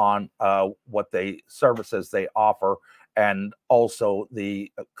based on what services they offer, and also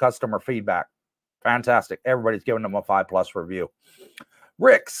the customer feedback. Fantastic. Everybody's giving them a 5+ review.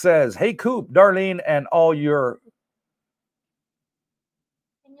 Rick says, hey, Coop, Darlene, and all your...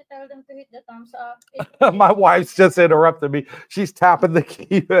 Can you tell them to hit the thumbs up? My wife's just interrupted me. She's tapping the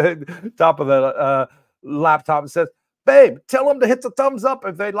key top of the laptop and says, babe, tell them to hit the thumbs up.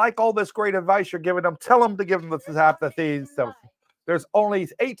 If they like all this great advice you're giving them, tell them to give them the tap the things. There's only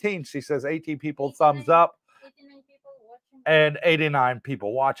 18, she says, 18 people thumbs up. 89 people watching. And 89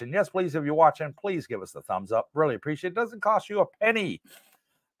 people watching. Yes, please, if you're watching, please give us the thumbs up. Really appreciate it. Doesn't cost you a penny.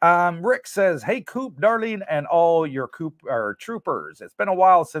 Rick says, hey, Coop, Darlene, and all your troopers. It's been a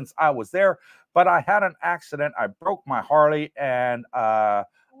while since I was there, but I had an accident. I broke my Harley and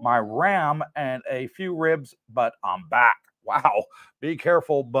my Ram and a few ribs, but I'm back. Wow. Be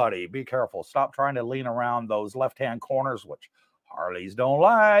careful, buddy. Be careful. Stop trying to lean around those left-hand corners, which Harleys don't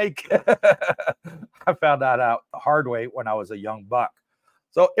like. I found that out the hard way when I was a young buck.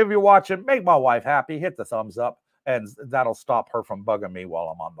 So if you're watching, make my wife happy, hit the thumbs up, and that'll stop her from bugging me while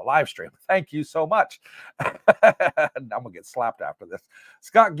I'm on the live stream. Thank you so much. I'm gonna get slapped after this.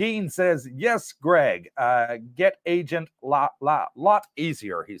 Scott Geen says, yes, Greg, get agent lot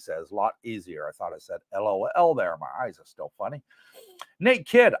easier. He says, lot easier. I thought I said LOL there. My eyes are still funny. Nate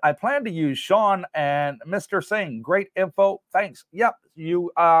Kidd, I plan to use Sean and Mr. Singh. Great info. Thanks. Yep, you're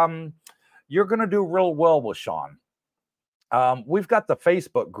gonna do real well with Sean. We've got the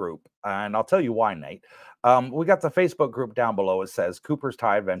Facebook group, and I'll tell you why, Nate. We got the Facebook group down below. It says Cooper's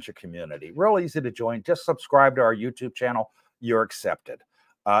Tie Adventure Community. Real easy to join. Just subscribe to our YouTube channel. You're accepted.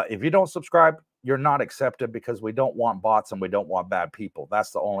 If you don't subscribe, you're not accepted because we don't want bots and we don't want bad people.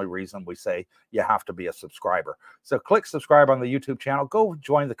 That's the only reason we say you have to be a subscriber. So click subscribe on the YouTube channel. Go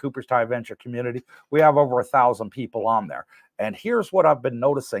join the Cooper's Tie Adventure Community. We have over 1,000 people on there. And here's what I've been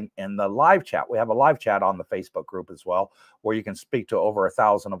noticing in the live chat. We have a live chat on the Facebook group as well, where you can speak to over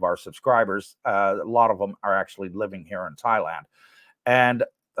 1,000 of our subscribers. A lot of them are actually living here in Thailand. And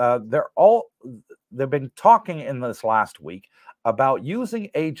they've been talking in this last week about using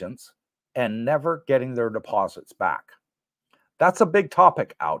agents and never getting their deposits back. That's a big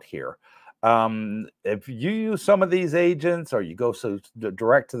topic out here. If you use some of these agents or you go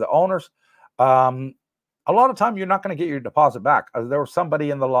direct to the owners, a lot of time you're not going to get your deposit back. There was somebody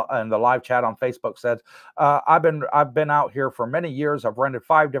in the live chat on Facebook said, I've been out here for many years. I've rented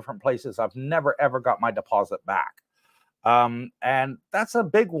 5 different places. I've never ever got my deposit back. And that's a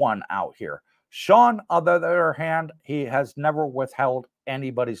big one out here. Sean, on the other hand, he has never withheld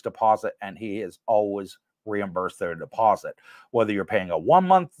anybody's deposit, and he has always reimbursed their deposit. Whether you're paying a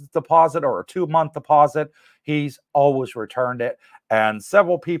 1-month deposit or a 2-month deposit, he's always returned it. And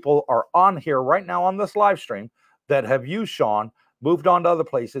several people are on here right now on this live stream that have used Sean, moved on to other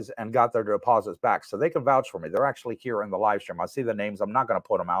places, and got their deposits back. So they can vouch for me. They're actually here in the live stream. I see the names. I'm not going to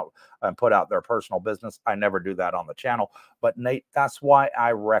put them out and put out their personal business. I never do that on the channel. But Nate, that's why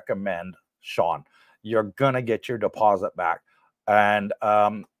I recommend Sean. You're going to get your deposit back. And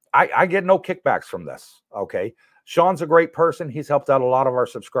I get no kickbacks from this. Okay. Sean's a great person. He's helped out a lot of our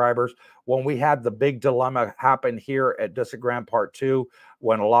subscribers. When we had the big dilemma happen here at Disagram Part 2,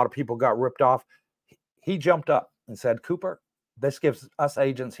 when a lot of people got ripped off, he jumped up and said, Cooper, this gives us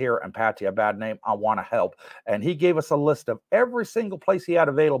agents here and Patty a bad name. I want to help. And he gave us a list of every single place he had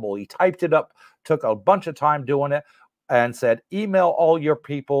available. He typed it up, took a bunch of time doing it, and said, email all your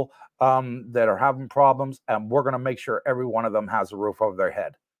people that are having problems, and we're going to make sure every one of them has a roof over their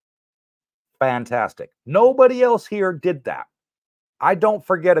head. Fantastic. Nobody else here did that. I don't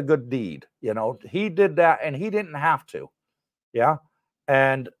forget a good deed. You know, he did that and he didn't have to. Yeah.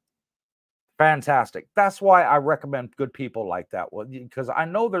 And fantastic. That's why I recommend good people like that. Well, because I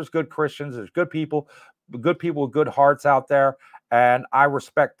know there's good Christians, there's good people with good hearts out there. And I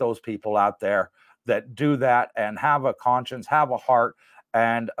respect those people out there that do that and have a conscience, have a heart,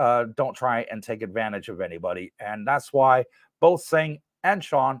 and don't try and take advantage of anybody. And that's why both Singh and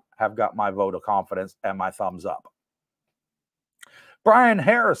Sean have got my vote of confidence and my thumbs up. Brian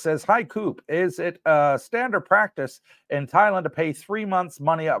Harris says, hi, Coop. Is it standard practice in Thailand to pay 3 months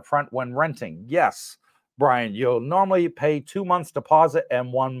money up front when renting? Yes, Brian. You'll normally pay 2 months deposit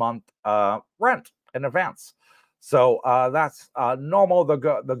and 1 month rent in advance. So that's normal,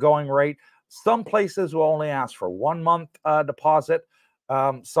 the going rate. Some places will only ask for 1 month deposit.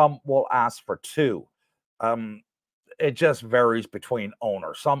 Some will ask for 2. It just varies between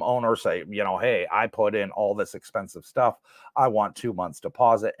owners. Some owners say, you know, hey, I put in all this expensive stuff. I want 2 months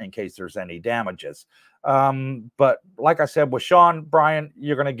deposit in case there's any damages. But like I said, with Sean, Brian,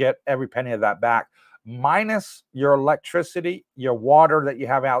 you're going to get every penny of that back, minus your electricity, your water that you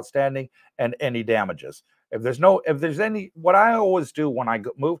have outstanding, and any damages. If there's any, what I always do when I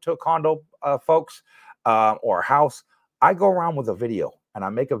move to a condo, folks, or a house, I go around with a video. And I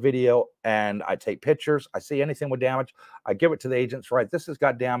make a video and I take pictures. I see anything with damage. I give it to the agents, right? This has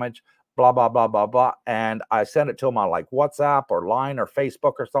got damage, blah, blah, blah, blah, blah. And I send it to them on like WhatsApp or Line or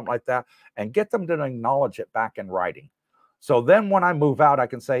Facebook or something like that and get them to acknowledge it back in writing. So then when I move out, I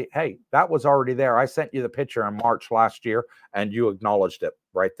can say, hey, that was already there. I sent you the picture in March last year and you acknowledged it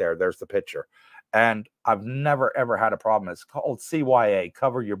right there. There's the picture. And I've never, ever had a problem. It's called CYA,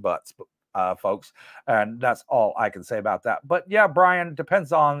 cover your butts. Folks, and that's all I can say about that. But yeah, Brian,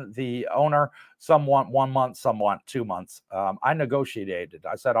 depends on the owner. Some want 1 month, some want 2 months. I negotiated.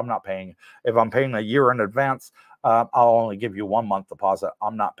 I said I'm not paying. If I'm paying a year in advance, I'll only give you 1 month deposit.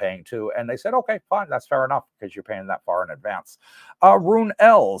 I'm not paying 2. And they said, okay, fine, that's fair enough because you're paying that far in advance. Rune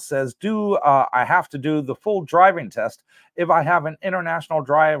L says, do I have to do the full driving test if I have an international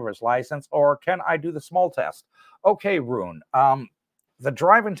driver's license, or can I do the small test? Okay, Rune. the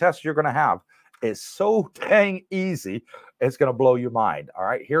driving test you're going to have is so dang easy. It's going to blow your mind. All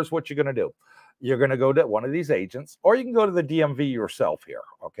right. Here's what you're going to do. You're going to go to one of these agents, or you can go to the DMV yourself here.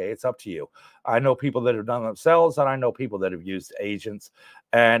 Okay. It's up to you. I know people that have done it themselves, and I know people that have used agents,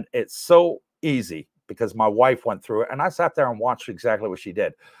 and it's so easy because my wife went through it, and I sat there and watched exactly what she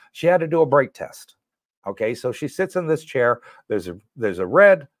did. She had to do a brake test. Okay. So she sits in this chair. There's a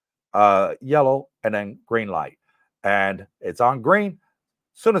red, yellow, and then green light, and it's on green.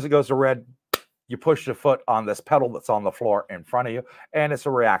 As soon as it goes to red, you push your foot on this pedal that's on the floor in front of you, and it's a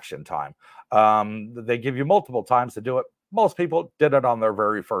reaction time. They give you multiple times to do it. Most people did it on their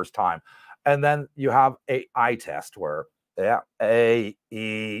very first time. And then you have a eye test where, yeah, A,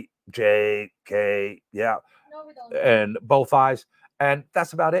 E, J, K, yeah, No, we don't. and both eyes. And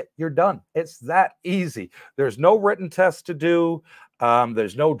that's about it. You're done. It's that easy. There's no written test to do.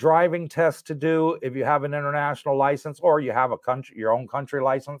 There's no driving test to do if you have an international license or you have a country, your own country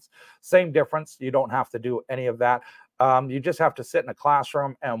license. Same difference. You don't have to do any of that. You just have to sit in a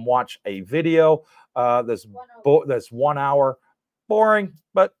classroom and watch a video. This 1 hour. Boring,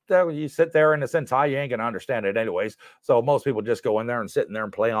 but you sit there and it's in Thai, you ain't gonna understand it anyways. So most people just go in there and sit in there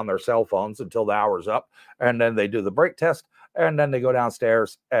and play on their cell phones until the hour's up, and then they do the brake test, and then they go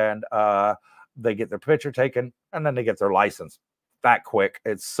downstairs and they get their picture taken, and then they get their license. That quick.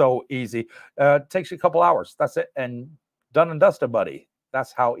 It's so easy. It takes you a couple hours. That's it, and done and dusted, buddy.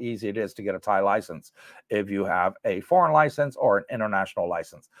 That's how easy it is to get a Thai license if you have a foreign license or an international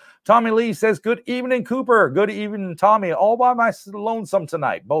license. Tommy Lee says, good evening, Cooper. Good evening, Tommy. All by my lonesome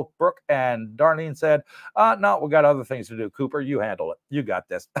tonight. Both Brooke and Darlene said, no, we got other things to do. Cooper, you handle it. You got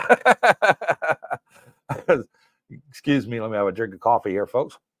this. Excuse me. Let me have a drink of coffee here,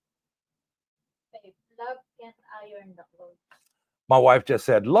 folks. Babe, love can't iron the clothes. My wife just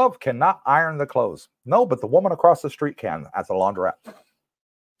said, love cannot iron the clothes. No, but the woman across the street can at the laundrette.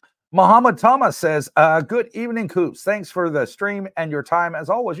 Muhammad Thomas says, good evening, Coops. Thanks for the stream and your time. As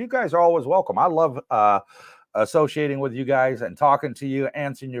always, you guys are always welcome. I love associating with you guys and talking to you,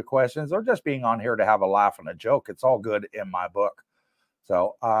 answering your questions, or just being on here to have a laugh and a joke. It's all good in my book.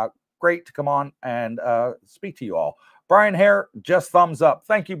 So great to come on and speak to you all. Brian Hare, just thumbs up.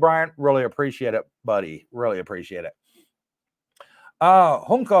 Thank you, Brian. Really appreciate it, buddy. Really appreciate it.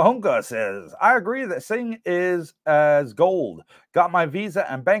 Hunka says, I agree that Sing is as gold. Got my visa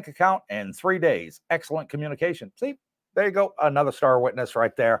and bank account in 3 days. Excellent communication. See, there you go. Another star witness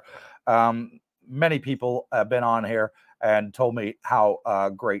right there. Many people have been on here and told me how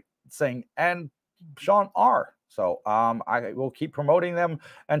great Sing and Sean are. So I will keep promoting them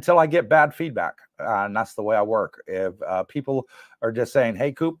until I get bad feedback. And that's the way I work. If people are just saying,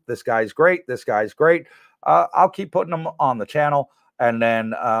 hey, Coop, this guy's great. This guy's great. I'll keep putting them on the channel. And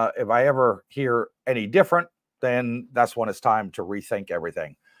then if I ever hear any different, then that's when it's time to rethink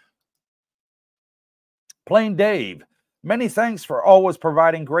everything. Plain Dave, many thanks for always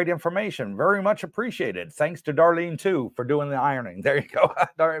providing great information. Very much appreciated. Thanks to Darlene, too, for doing the ironing. There you go.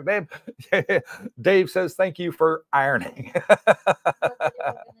 Darlene, babe. Dave says, thank you for ironing.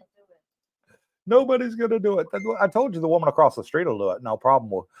 Nobody's going to do it. I told you the woman across the street will do it. No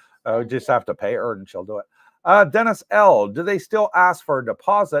problem. We'll just have to pay her and she'll do it. Dennis L, do they still ask for a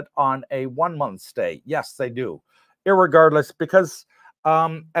deposit on a 1 month stay? Yes, they do. Irregardless, because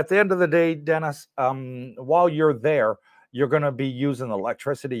at the end of the day, Dennis, while you're there, you're going to be using the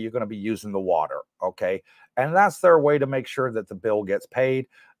electricity, you're going to be using the water, okay? And that's their way to make sure that the bill gets paid.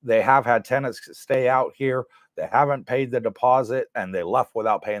 They have had tenants stay out here. They haven't paid the deposit, and they left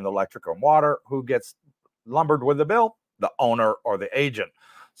without paying the electric and water. Who gets lumbered with the bill? The owner or the agent.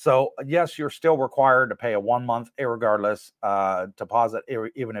 So yes, you're still required to pay a 1 month, irregardless deposit,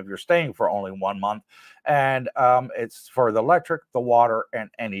 even if you're staying for only 1 month. And it's for the electric, the water, and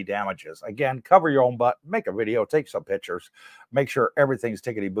any damages. Again, cover your own butt, make a video, take some pictures, make sure everything's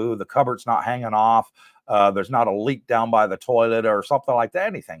tickety-boo, the cupboard's not hanging off, there's not a leak down by the toilet or something like that,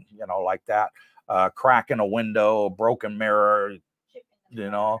 anything, you know, like that, crack in a window, broken mirror,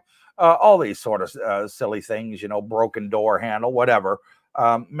 you know, all these sort of silly things, you know, broken door handle, whatever.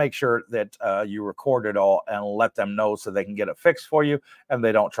 Make sure that you record it all and let them know so they can get it fixed for you and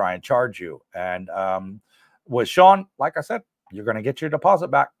they don't try and charge you. And with Sean, like I said, you're going to get your deposit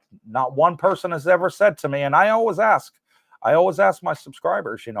back. Not one person has ever said to me, and I always ask my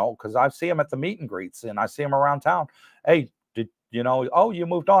subscribers, you know, because I see them at the meet and greets and I see them around town. Hey, did you know, oh, you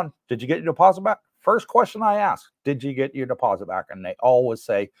moved on. Did you get your deposit back? First question I ask, did you get your deposit back? And they always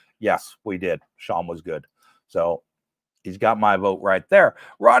say, yes, we did. Sean was good. So He's got my vote right there.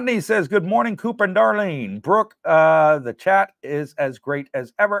 Rodney says, good morning, Cooper and Darlene. Brooke, the chat is as great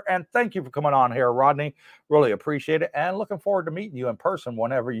as ever. And thank you for coming on here, Rodney. Really appreciate it. And looking forward to meeting you in person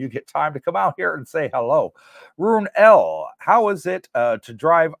whenever you get time to come out here and say hello. Rune L, how is it to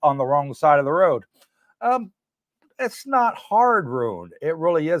drive on the wrong side of the road? It's not hard, Rune. It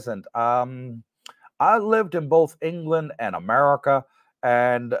really isn't. I lived in both England and America,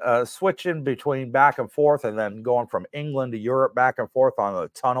 and switching between back and forth, and then going from England to Europe back and forth on the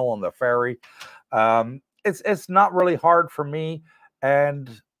tunnel and the ferry. It's not really hard for me,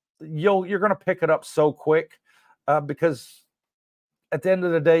 and you're going to pick it up so quick because at the end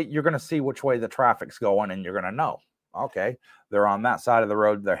of the day, you're going to see which way the traffic's going, and you're going to know, okay, they're on that side of the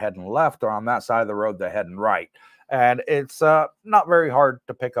road, they're heading left, they're on that side of the road, they're heading right, and it's not very hard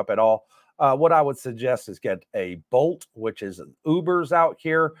to pick up at all. What I would suggest is get a Bolt, which is Ubers out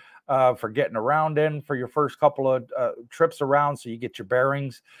here for getting around in for your first couple of trips around so you get your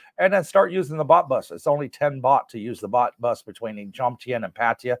bearings, and then start using the bot bus. It's only 10 baht to use the bot bus between Jomtien and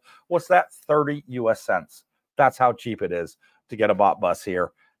Pattaya. What's that? 30 US cents. That's how cheap it is to get a bot bus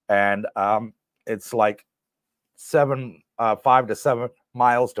here. And it's like 5 to 7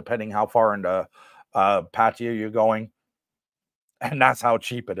 miles, depending how far into Pattaya you're going. And that's how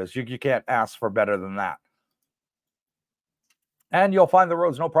cheap it is. You can't ask for better than that. And you'll find the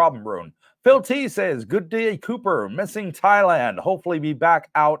roads no problem, Rune. Phil T says, good day, Cooper. Missing Thailand. Hopefully be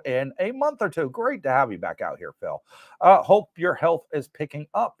back out in a month or two. Great to have you back out here, Phil. Hope your health is picking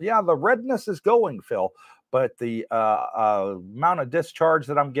up. Yeah, the redness is going, Phil. But the amount of discharge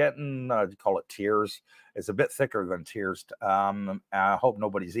that I'm getting, call it tears, is a bit thicker than tears. I hope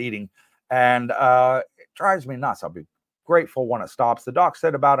nobody's eating. And it drives me nuts. I'll be grateful when it stops. The doc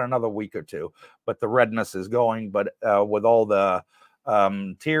said about another week or two, but the redness is going. But with all the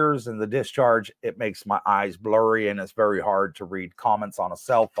tears and the discharge, it makes my eyes blurry, and it's very hard to read comments on a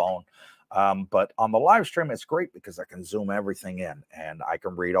cell phone. But on the live stream, it's great because I can zoom everything in, and I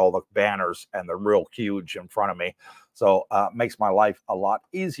can read all the banners, and they're real huge in front of me. So it makes my life a lot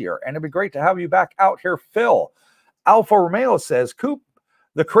easier. And it'd be great to have you back out here, Phil. Alpha Romeo says, Coop,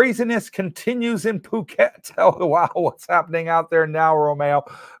 the craziness continues in Phuket. Oh, wow, what's happening out there now, Romeo?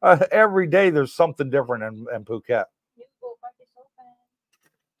 Every day there's something different in Phuket.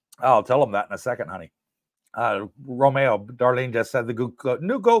 I'll tell them that in a second, honey. Romeo, Darlene just said the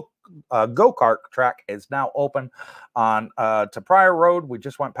new go-kart track is now open on to Pryor Road. We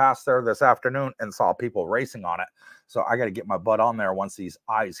just went past there this afternoon and saw people racing on it. So I got to get my butt on there once these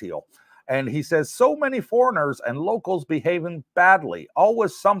eyes heal. And he says, so many foreigners and locals behaving badly.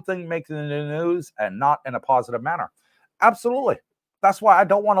 Always something making the news and not in a positive manner. Absolutely. That's why I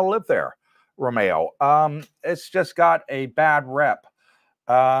don't want to live there, Romeo. It's just got a bad rep.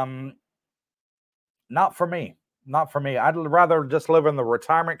 Not for me. Not for me. I'd rather just live in the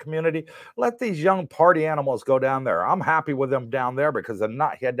retirement community. Let these young party animals go down there. I'm happy with them down there because they're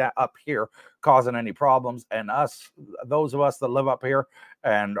not up here causing any problems. And us, those of us that live up here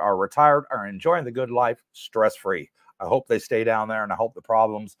and are retired, are enjoying the good life stress-free. I hope they stay down there, and I hope the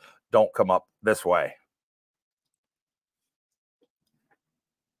problems don't come up this way.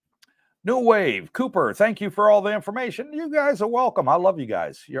 New Wave, Cooper, thank you for all the information. You guys are welcome. I love you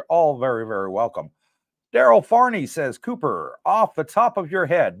guys. You're all very, very welcome. Daryl Farney says, Cooper, off the top of your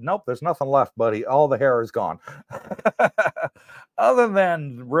head. Nope, there's nothing left, buddy. All the hair is gone. Other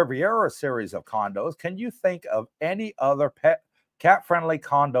than Riviera series of condos, can you think of any other cat-friendly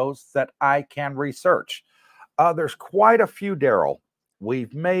condos that I can research? There's quite a few, Daryl.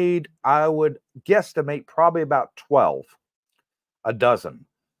 We've made, I would guesstimate, probably about 12, a dozen.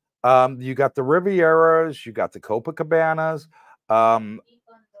 You got the Rivieras, you got the Copacabanas.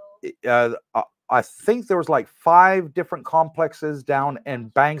 I think there was like 5 different complexes down in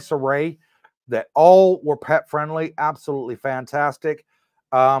Banks Array that all were pet friendly. Absolutely fantastic.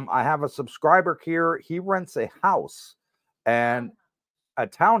 I have a subscriber here. He rents a house and a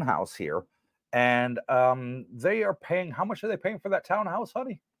townhouse here. And they are paying, how much are they paying for that townhouse,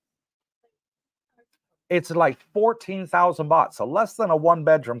 honey? It's like 14,000 baht, so less than a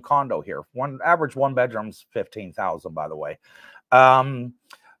 1-bedroom condo here. Average 1 bedroom's 15,000, by the way. And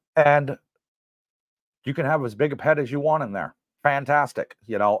you can have as big a pet as you want in there. Fantastic,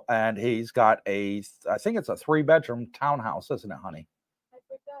 you know. And he's got I think it's a 3-bedroom townhouse, isn't it, honey?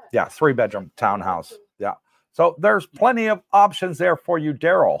 Yeah, 3-bedroom townhouse. Yeah. So there's plenty of options there for you,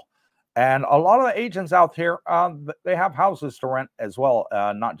 Daryl. And a lot of the agents out here, they have houses to rent as well,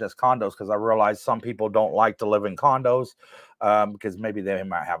 not just condos, because I realize some people don't like to live in condos because maybe they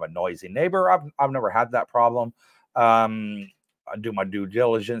might have a noisy neighbor. I've never had that problem. do my due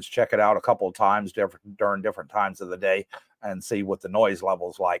diligence, check it out a couple of times during different times of the day and see what the noise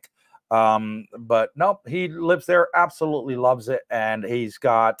level's like. But nope, he lives there, absolutely loves it. And he's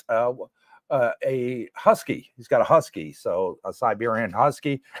got a husky. He's got a husky, so a Siberian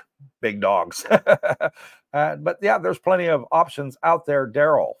husky, big dogs. But yeah, there's plenty of options out there,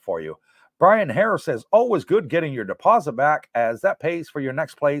 Daryl, for you. Brian Harris says, always good getting your deposit back, as that pays for your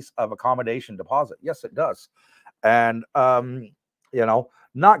next place of accommodation deposit. Yes, it does. And you know,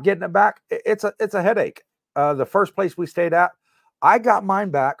 not getting it back, it's a headache. The first place we stayed at, I got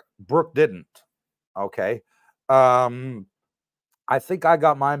mine back. Brooke didn't. Okay. I think I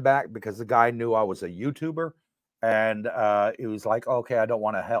got mine back because the guy knew I was a YouTuber, and he was like, okay, I don't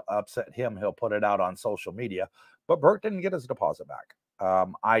want to upset him. He'll put it out on social media. But Brooke didn't get his deposit back.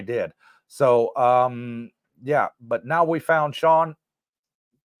 I did. So yeah, but now we found Sean.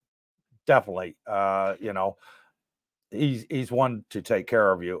 Definitely, you know, he's one to take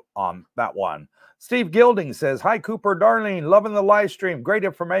care of you on that one. Steve Gilding says, hi, Cooper, Darlene, loving the live stream. Great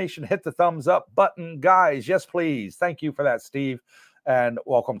information. Hit the thumbs up button, guys. Yes, please. Thank you for that, Steve. And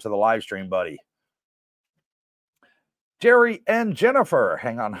welcome to the live stream, buddy. Jerry and Jennifer.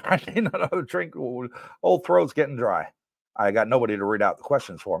 Hang on. I need another drink. Old throat's getting dry. I got nobody to read out the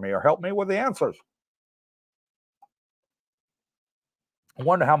questions for me or help me with the answers. I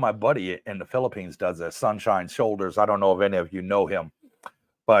wonder how my buddy in the Philippines does this, Sunshine Shoulders. I don't know if any of you know him,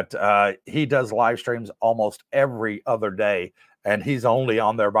 but he does live streams almost every other day, and he's only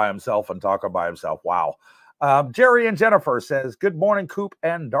on there by himself and talking by himself. Wow. Jerry and Jennifer says, good morning, Coop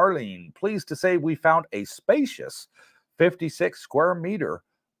and Darlene. Pleased to say we found a spacious 56 square meter,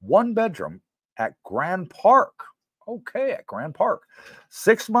 1-bedroom at Grand Park. Okay, at Grand Park.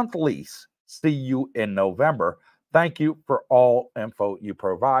 6-month lease. See you in November. Thank you for all info you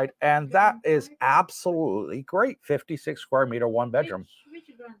provide. And that is absolutely great. 56 square meter, 1-bedroom. Which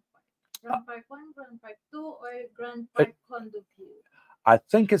Grand Park? Grand Park 1, Grand Park 2, or Grand Park Condo View? I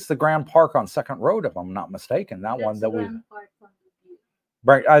think it's the Grand Park on 2nd Road, if I'm not mistaken. That one that we. Grand Park Condo View.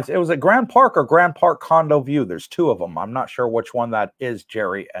 Right. It was a Grand Park or Grand Park Condo View. There's 2 of them. I'm not sure which one that is,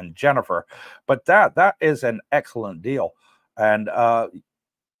 Jerry and Jennifer. But that is an excellent deal. And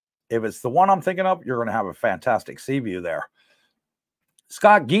if it's the one I'm thinking of, you're going to have a fantastic sea view there.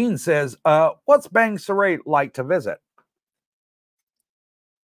 Scott Geen says, what's Bang Saray like to visit?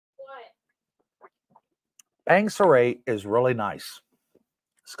 What? Bang Saray is really nice,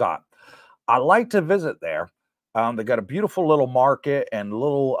 Scott. I like to visit there. They got a beautiful little market and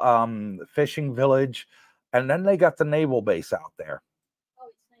little fishing village. And then they got the naval base out there. Oh,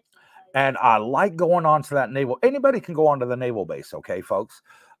 it's nice. And I like going on to that naval. Anybody can go onto the naval base, okay, folks?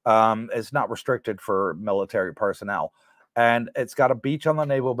 It's not restricted for military personnel. And it's got a beach on the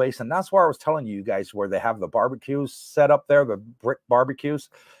naval base. And that's where I was telling you guys, where they have the barbecues set up there, the brick barbecues.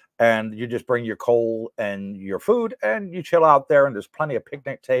 And you just bring your coal and your food and you chill out there. And there's plenty of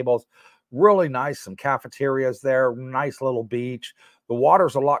picnic tables. Really nice. Some cafeterias there. Nice little beach. The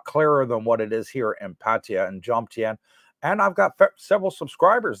water's a lot clearer than what it is here in Pattaya and Jomtien. And I've got several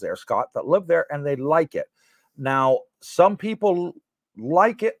subscribers there, Scott, that live there and they like it. Now, some people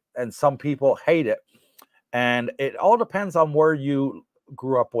like it and some people hate it, and it all depends on where you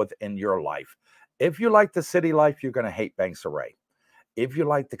grew up with in your life. If you like the city life, you're going to hate Bang Saray. If you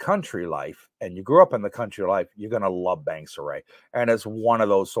like the country life and you grew up in the country life, you're going to love Bang Saray. And it's one of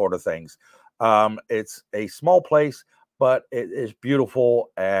those sort of things. It's a small place, but it is beautiful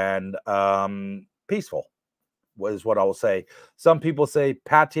and peaceful, is what I will say. Some people say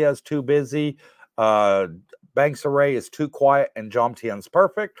Pattaya is too busy. Bang Saray is too quiet and Jomtien's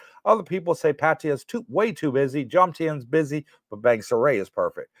perfect. Other people say Pattaya is way too busy. Jomtien's busy, but Bang Saray is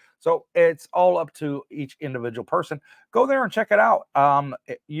perfect. So it's all up to each individual person. Go there and check it out.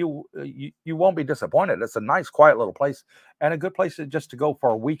 You won't be disappointed. It's a nice, quiet little place and a good place just to go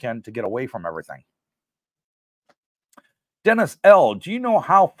for a weekend to get away from everything. Dennis L., do you know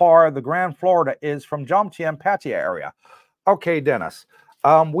how far the Grand Florida is from Jomtien Pattaya area? Okay, Dennis.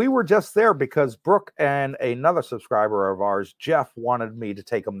 We were just there because Brooke and another subscriber of ours, Jeff, wanted me to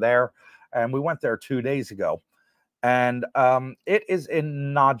take them there. And we went there 2 days ago. And it is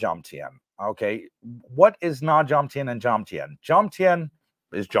in Na Jomtien. Okay. What is Na Jomtien and Jomtien? Jomtien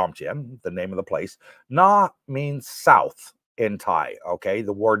is Jomtien, the name of the place. Na means south in Thai. Okay.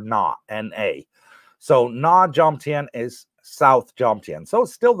 The word Na, N-A. So Na Jomtien is South Jomtien. So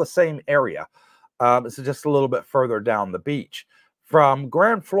it's still the same area. It's just a little bit further down the beach. From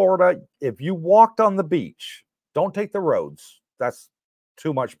Grand Florida, if you walked on the beach, don't take the roads. That's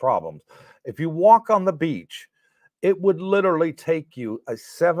too much problems. If you walk on the beach, it would literally take you a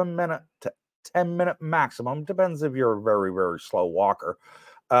 7-minute to 10-minute maximum. Depends if you're a very, very slow walker.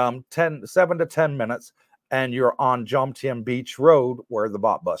 7 to 10 minutes, and you're on Jomtien Beach Road where the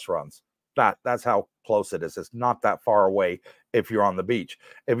bot bus runs. That's how close it is. It's not that far away if you're on the beach.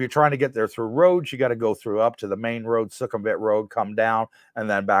 If you're trying to get there through roads, you got to go through up to the main road, Sukhumvit Road, come down, and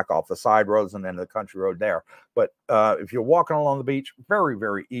then back off the side roads and then the country road there. But if you're walking along the beach, very,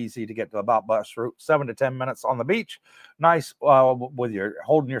 very easy to get to the bot bus route. 7 to 10 minutes on the beach. Nice with your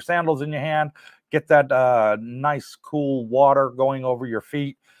holding your sandals in your hand. Get that nice, cool water going over your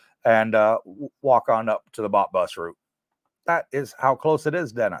feet and walk on up to the bot bus route. That is how close it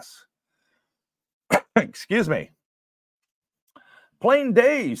is, Dennis. Excuse me. Plain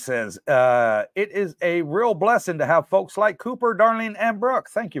Dave says, it is a real blessing to have folks like Cooper, Darlene, and Brooke,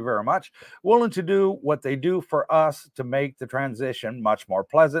 thank you very much, willing to do what they do for us to make the transition much more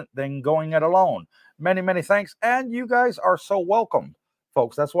pleasant than going it alone. Many, many thanks, and you guys are so welcome,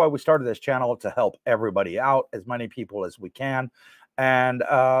 folks. That's why we started this channel, to help everybody out, as many people as we can, and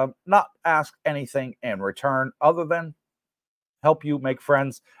not ask anything in return other than help you make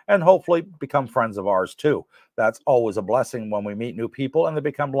friends and hopefully become friends of ours too. That's always a blessing when we meet new people and they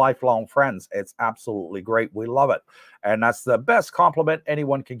become lifelong friends. It's absolutely great. We love it. And that's the best compliment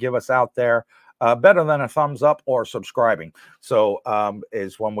anyone can give us out there. Better than a thumbs up or subscribing. So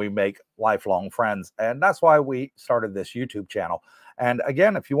is when we make lifelong friends. And that's why we started this YouTube channel. And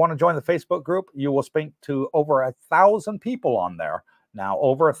again, if you want to join the Facebook group, you will speak to over 1,000 people on there now,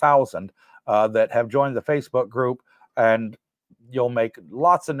 over 1,000 that have joined the Facebook group, and you'll make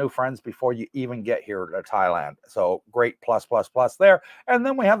lots of new friends before you even get here to Thailand. So great plus there. And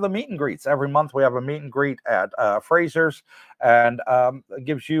then we have the meet and greets. Every month we have a meet and greet at Fraser's, and it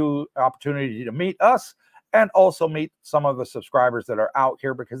gives you opportunity to meet us and also meet some of the subscribers that are out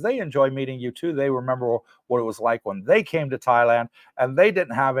here, because they enjoy meeting you too. They remember what it was like when they came to Thailand and they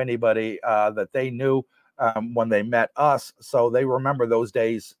didn't have anybody that they knew when they met us. So they remember those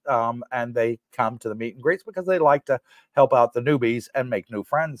days, and they come to the meet and greets because they like to help out the newbies and make new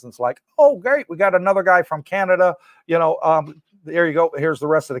friends. And it's like, oh, great, we got another guy from Canada. You know, there you go. Here's the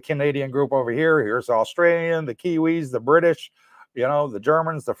rest of the Canadian group over here. Here's the Australian, the Kiwis, the British, you know, the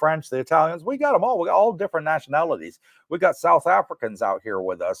Germans, the French, the Italians. We got them all. We got all different nationalities. We got South Africans out here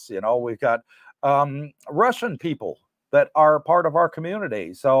with us. You know, we've got Russian people that are part of our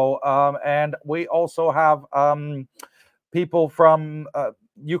community. So, and we also have people from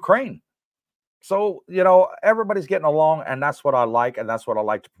Ukraine. So, you know, everybody's getting along, and that's what I like, and that's what I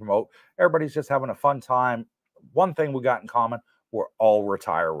like to promote. Everybody's just having a fun time. One thing we got in common, we're all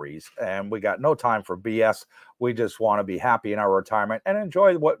retirees, and we got no time for BS. We just want to be happy in our retirement and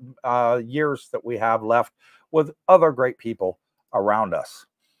enjoy what years that we have left with other great people around us.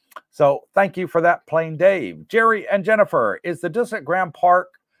 So thank you for that, Plain Dave. Jerry and Jennifer, is the Dusit Grand Park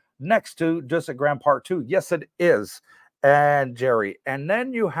next to Dusit Grand Park 2? Yes, it is. And Jerry, and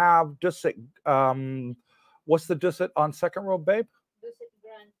then you have Dusit, what's the Dusit on Second Road, babe? Dusit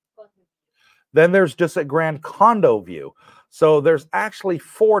Grand Condo. Then there's Dusit Grand Condo View. So there's actually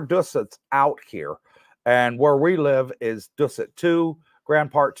 4 Dusits out here. And where we live is Dusit 2,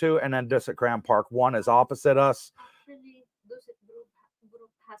 Grand Park 2, and then Dusit Grand Park 1 is opposite us. Actually, Dusit Group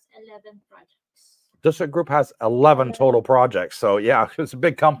has 11 projects. Dusit Group has 11 total projects. So yeah, it's a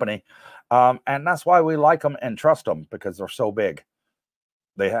big company. And that's why we like them and trust them, because they're so big.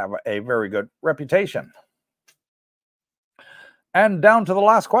 They have a very good reputation. And down to the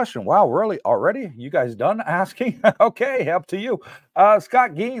last question. Wow, really? Already? You guys done asking? Okay, up to you.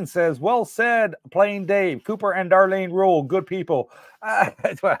 Scott Geen says, well said, Plain Dave. Cooper and Darlene rule. Good people.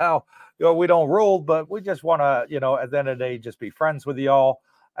 Well, you know, we don't rule, but we just want to, you know, at the end of the day, just be friends with y'all.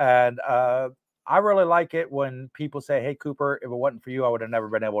 And I really like it when people say, hey, Cooper, if it wasn't for you, I would have never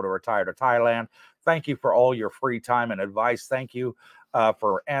been able to retire to Thailand. Thank you for all your free time and advice. Thank you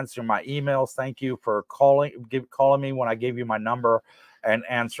for answering my emails. Thank you for calling me when I gave you my number and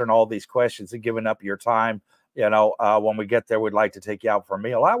answering all these questions and giving up your time. You know, when we get there, we'd like to take you out for a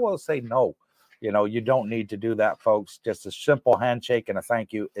meal. I will say no. You know, you don't need to do that, folks. Just a simple handshake and a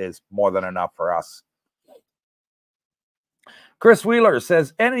thank you is more than enough for us. Chris Wheeler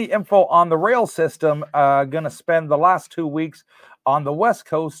says, any info on the rail system? Going to spend the last 2 weeks on the west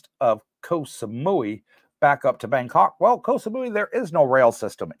coast of Koh Samui back up to Bangkok. Well, Koh Samui, there is no rail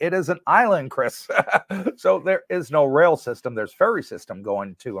system. It is an island, Chris. So there is no rail system. There's ferry system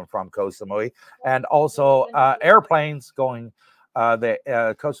going to and from Koh Samui, and also airplanes going. Koh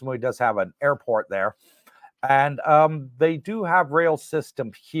Samui does have an airport there, and they do have rail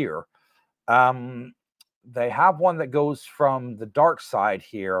system here. They have one that goes from the dark side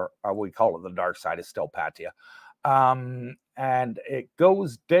here. We call it the dark side. It's still Pattaya. And it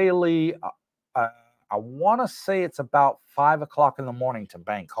goes daily I want to say it's about 5 o'clock in the morning to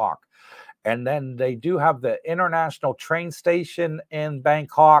Bangkok. And then they do have the international train station in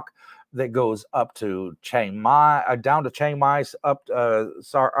Bangkok that goes up to Chiang Mai, down to Chiang Mai, up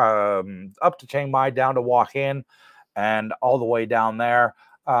up to Chiang Mai, down to Hua Hin, and all the way down there.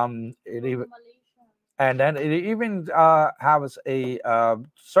 It even and then it even has a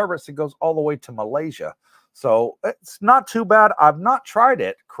service that goes all the way to Malaysia. So it's not too bad. I've not tried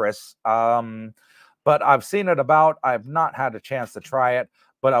it, Chris, but I've seen it about. I've not had a chance to try it,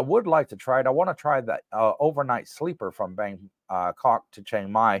 but I would like to try it. I want to try that overnight sleeper from Bangkok to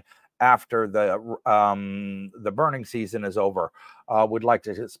Chiang Mai after the burning season is over. Would like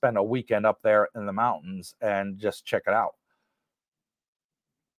to spend a weekend up there in the mountains and just check it out.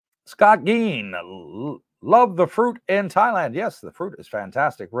 Scott Geen, love the fruit in Thailand. Yes, the fruit is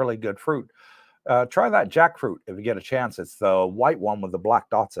fantastic. Really good fruit. Try that jackfruit if you get a chance. It's the white one with the black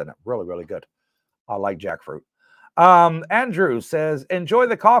dots in it. Really, really good. I like jackfruit. Andrew says, enjoy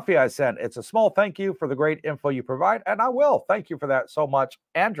the coffee I sent. It's a small thank you for the great info you provide, and I will. Thank you for that so much,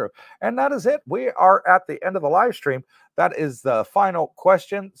 Andrew. And that is it. We are at the end of the live stream. That is the final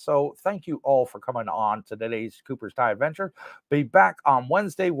question. So thank you all for coming on to today's Cooper's Thai Adventure. Be back on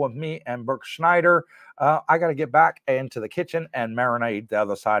Wednesday with me and Burke Schneider. I got to get back into the kitchen and marinate the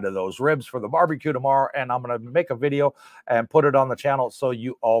other side of those ribs for the barbecue tomorrow. And I'm going to make a video and put it on the channel so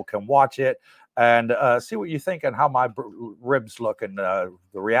you all can watch it and see what you think and how my ribs look and the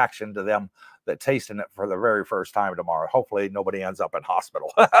reaction to them that tasting it for the very first time tomorrow. Hopefully nobody ends up in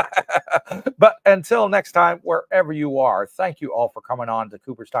hospital. But until next time, wherever you are, thank you all for coming on to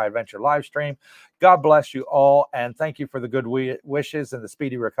Cooper's Thai Adventure live stream. God bless you all, and thank you for the good wishes and the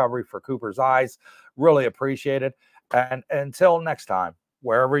speedy recovery for Cooper's eyes. Really appreciate it. And until next time,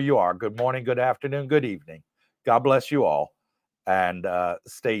 wherever you are, good morning, good afternoon, good evening. God bless you all. And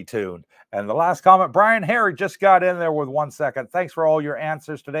stay tuned. And the last comment, Brian Harry just got in there with 1 second. Thanks for all your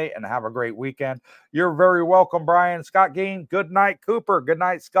answers today and have a great weekend. You're very welcome, Brian. Scott Geen, good night, Cooper. Good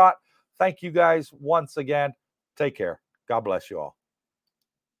night, Scott. Thank you guys once again. Take care. God bless you all.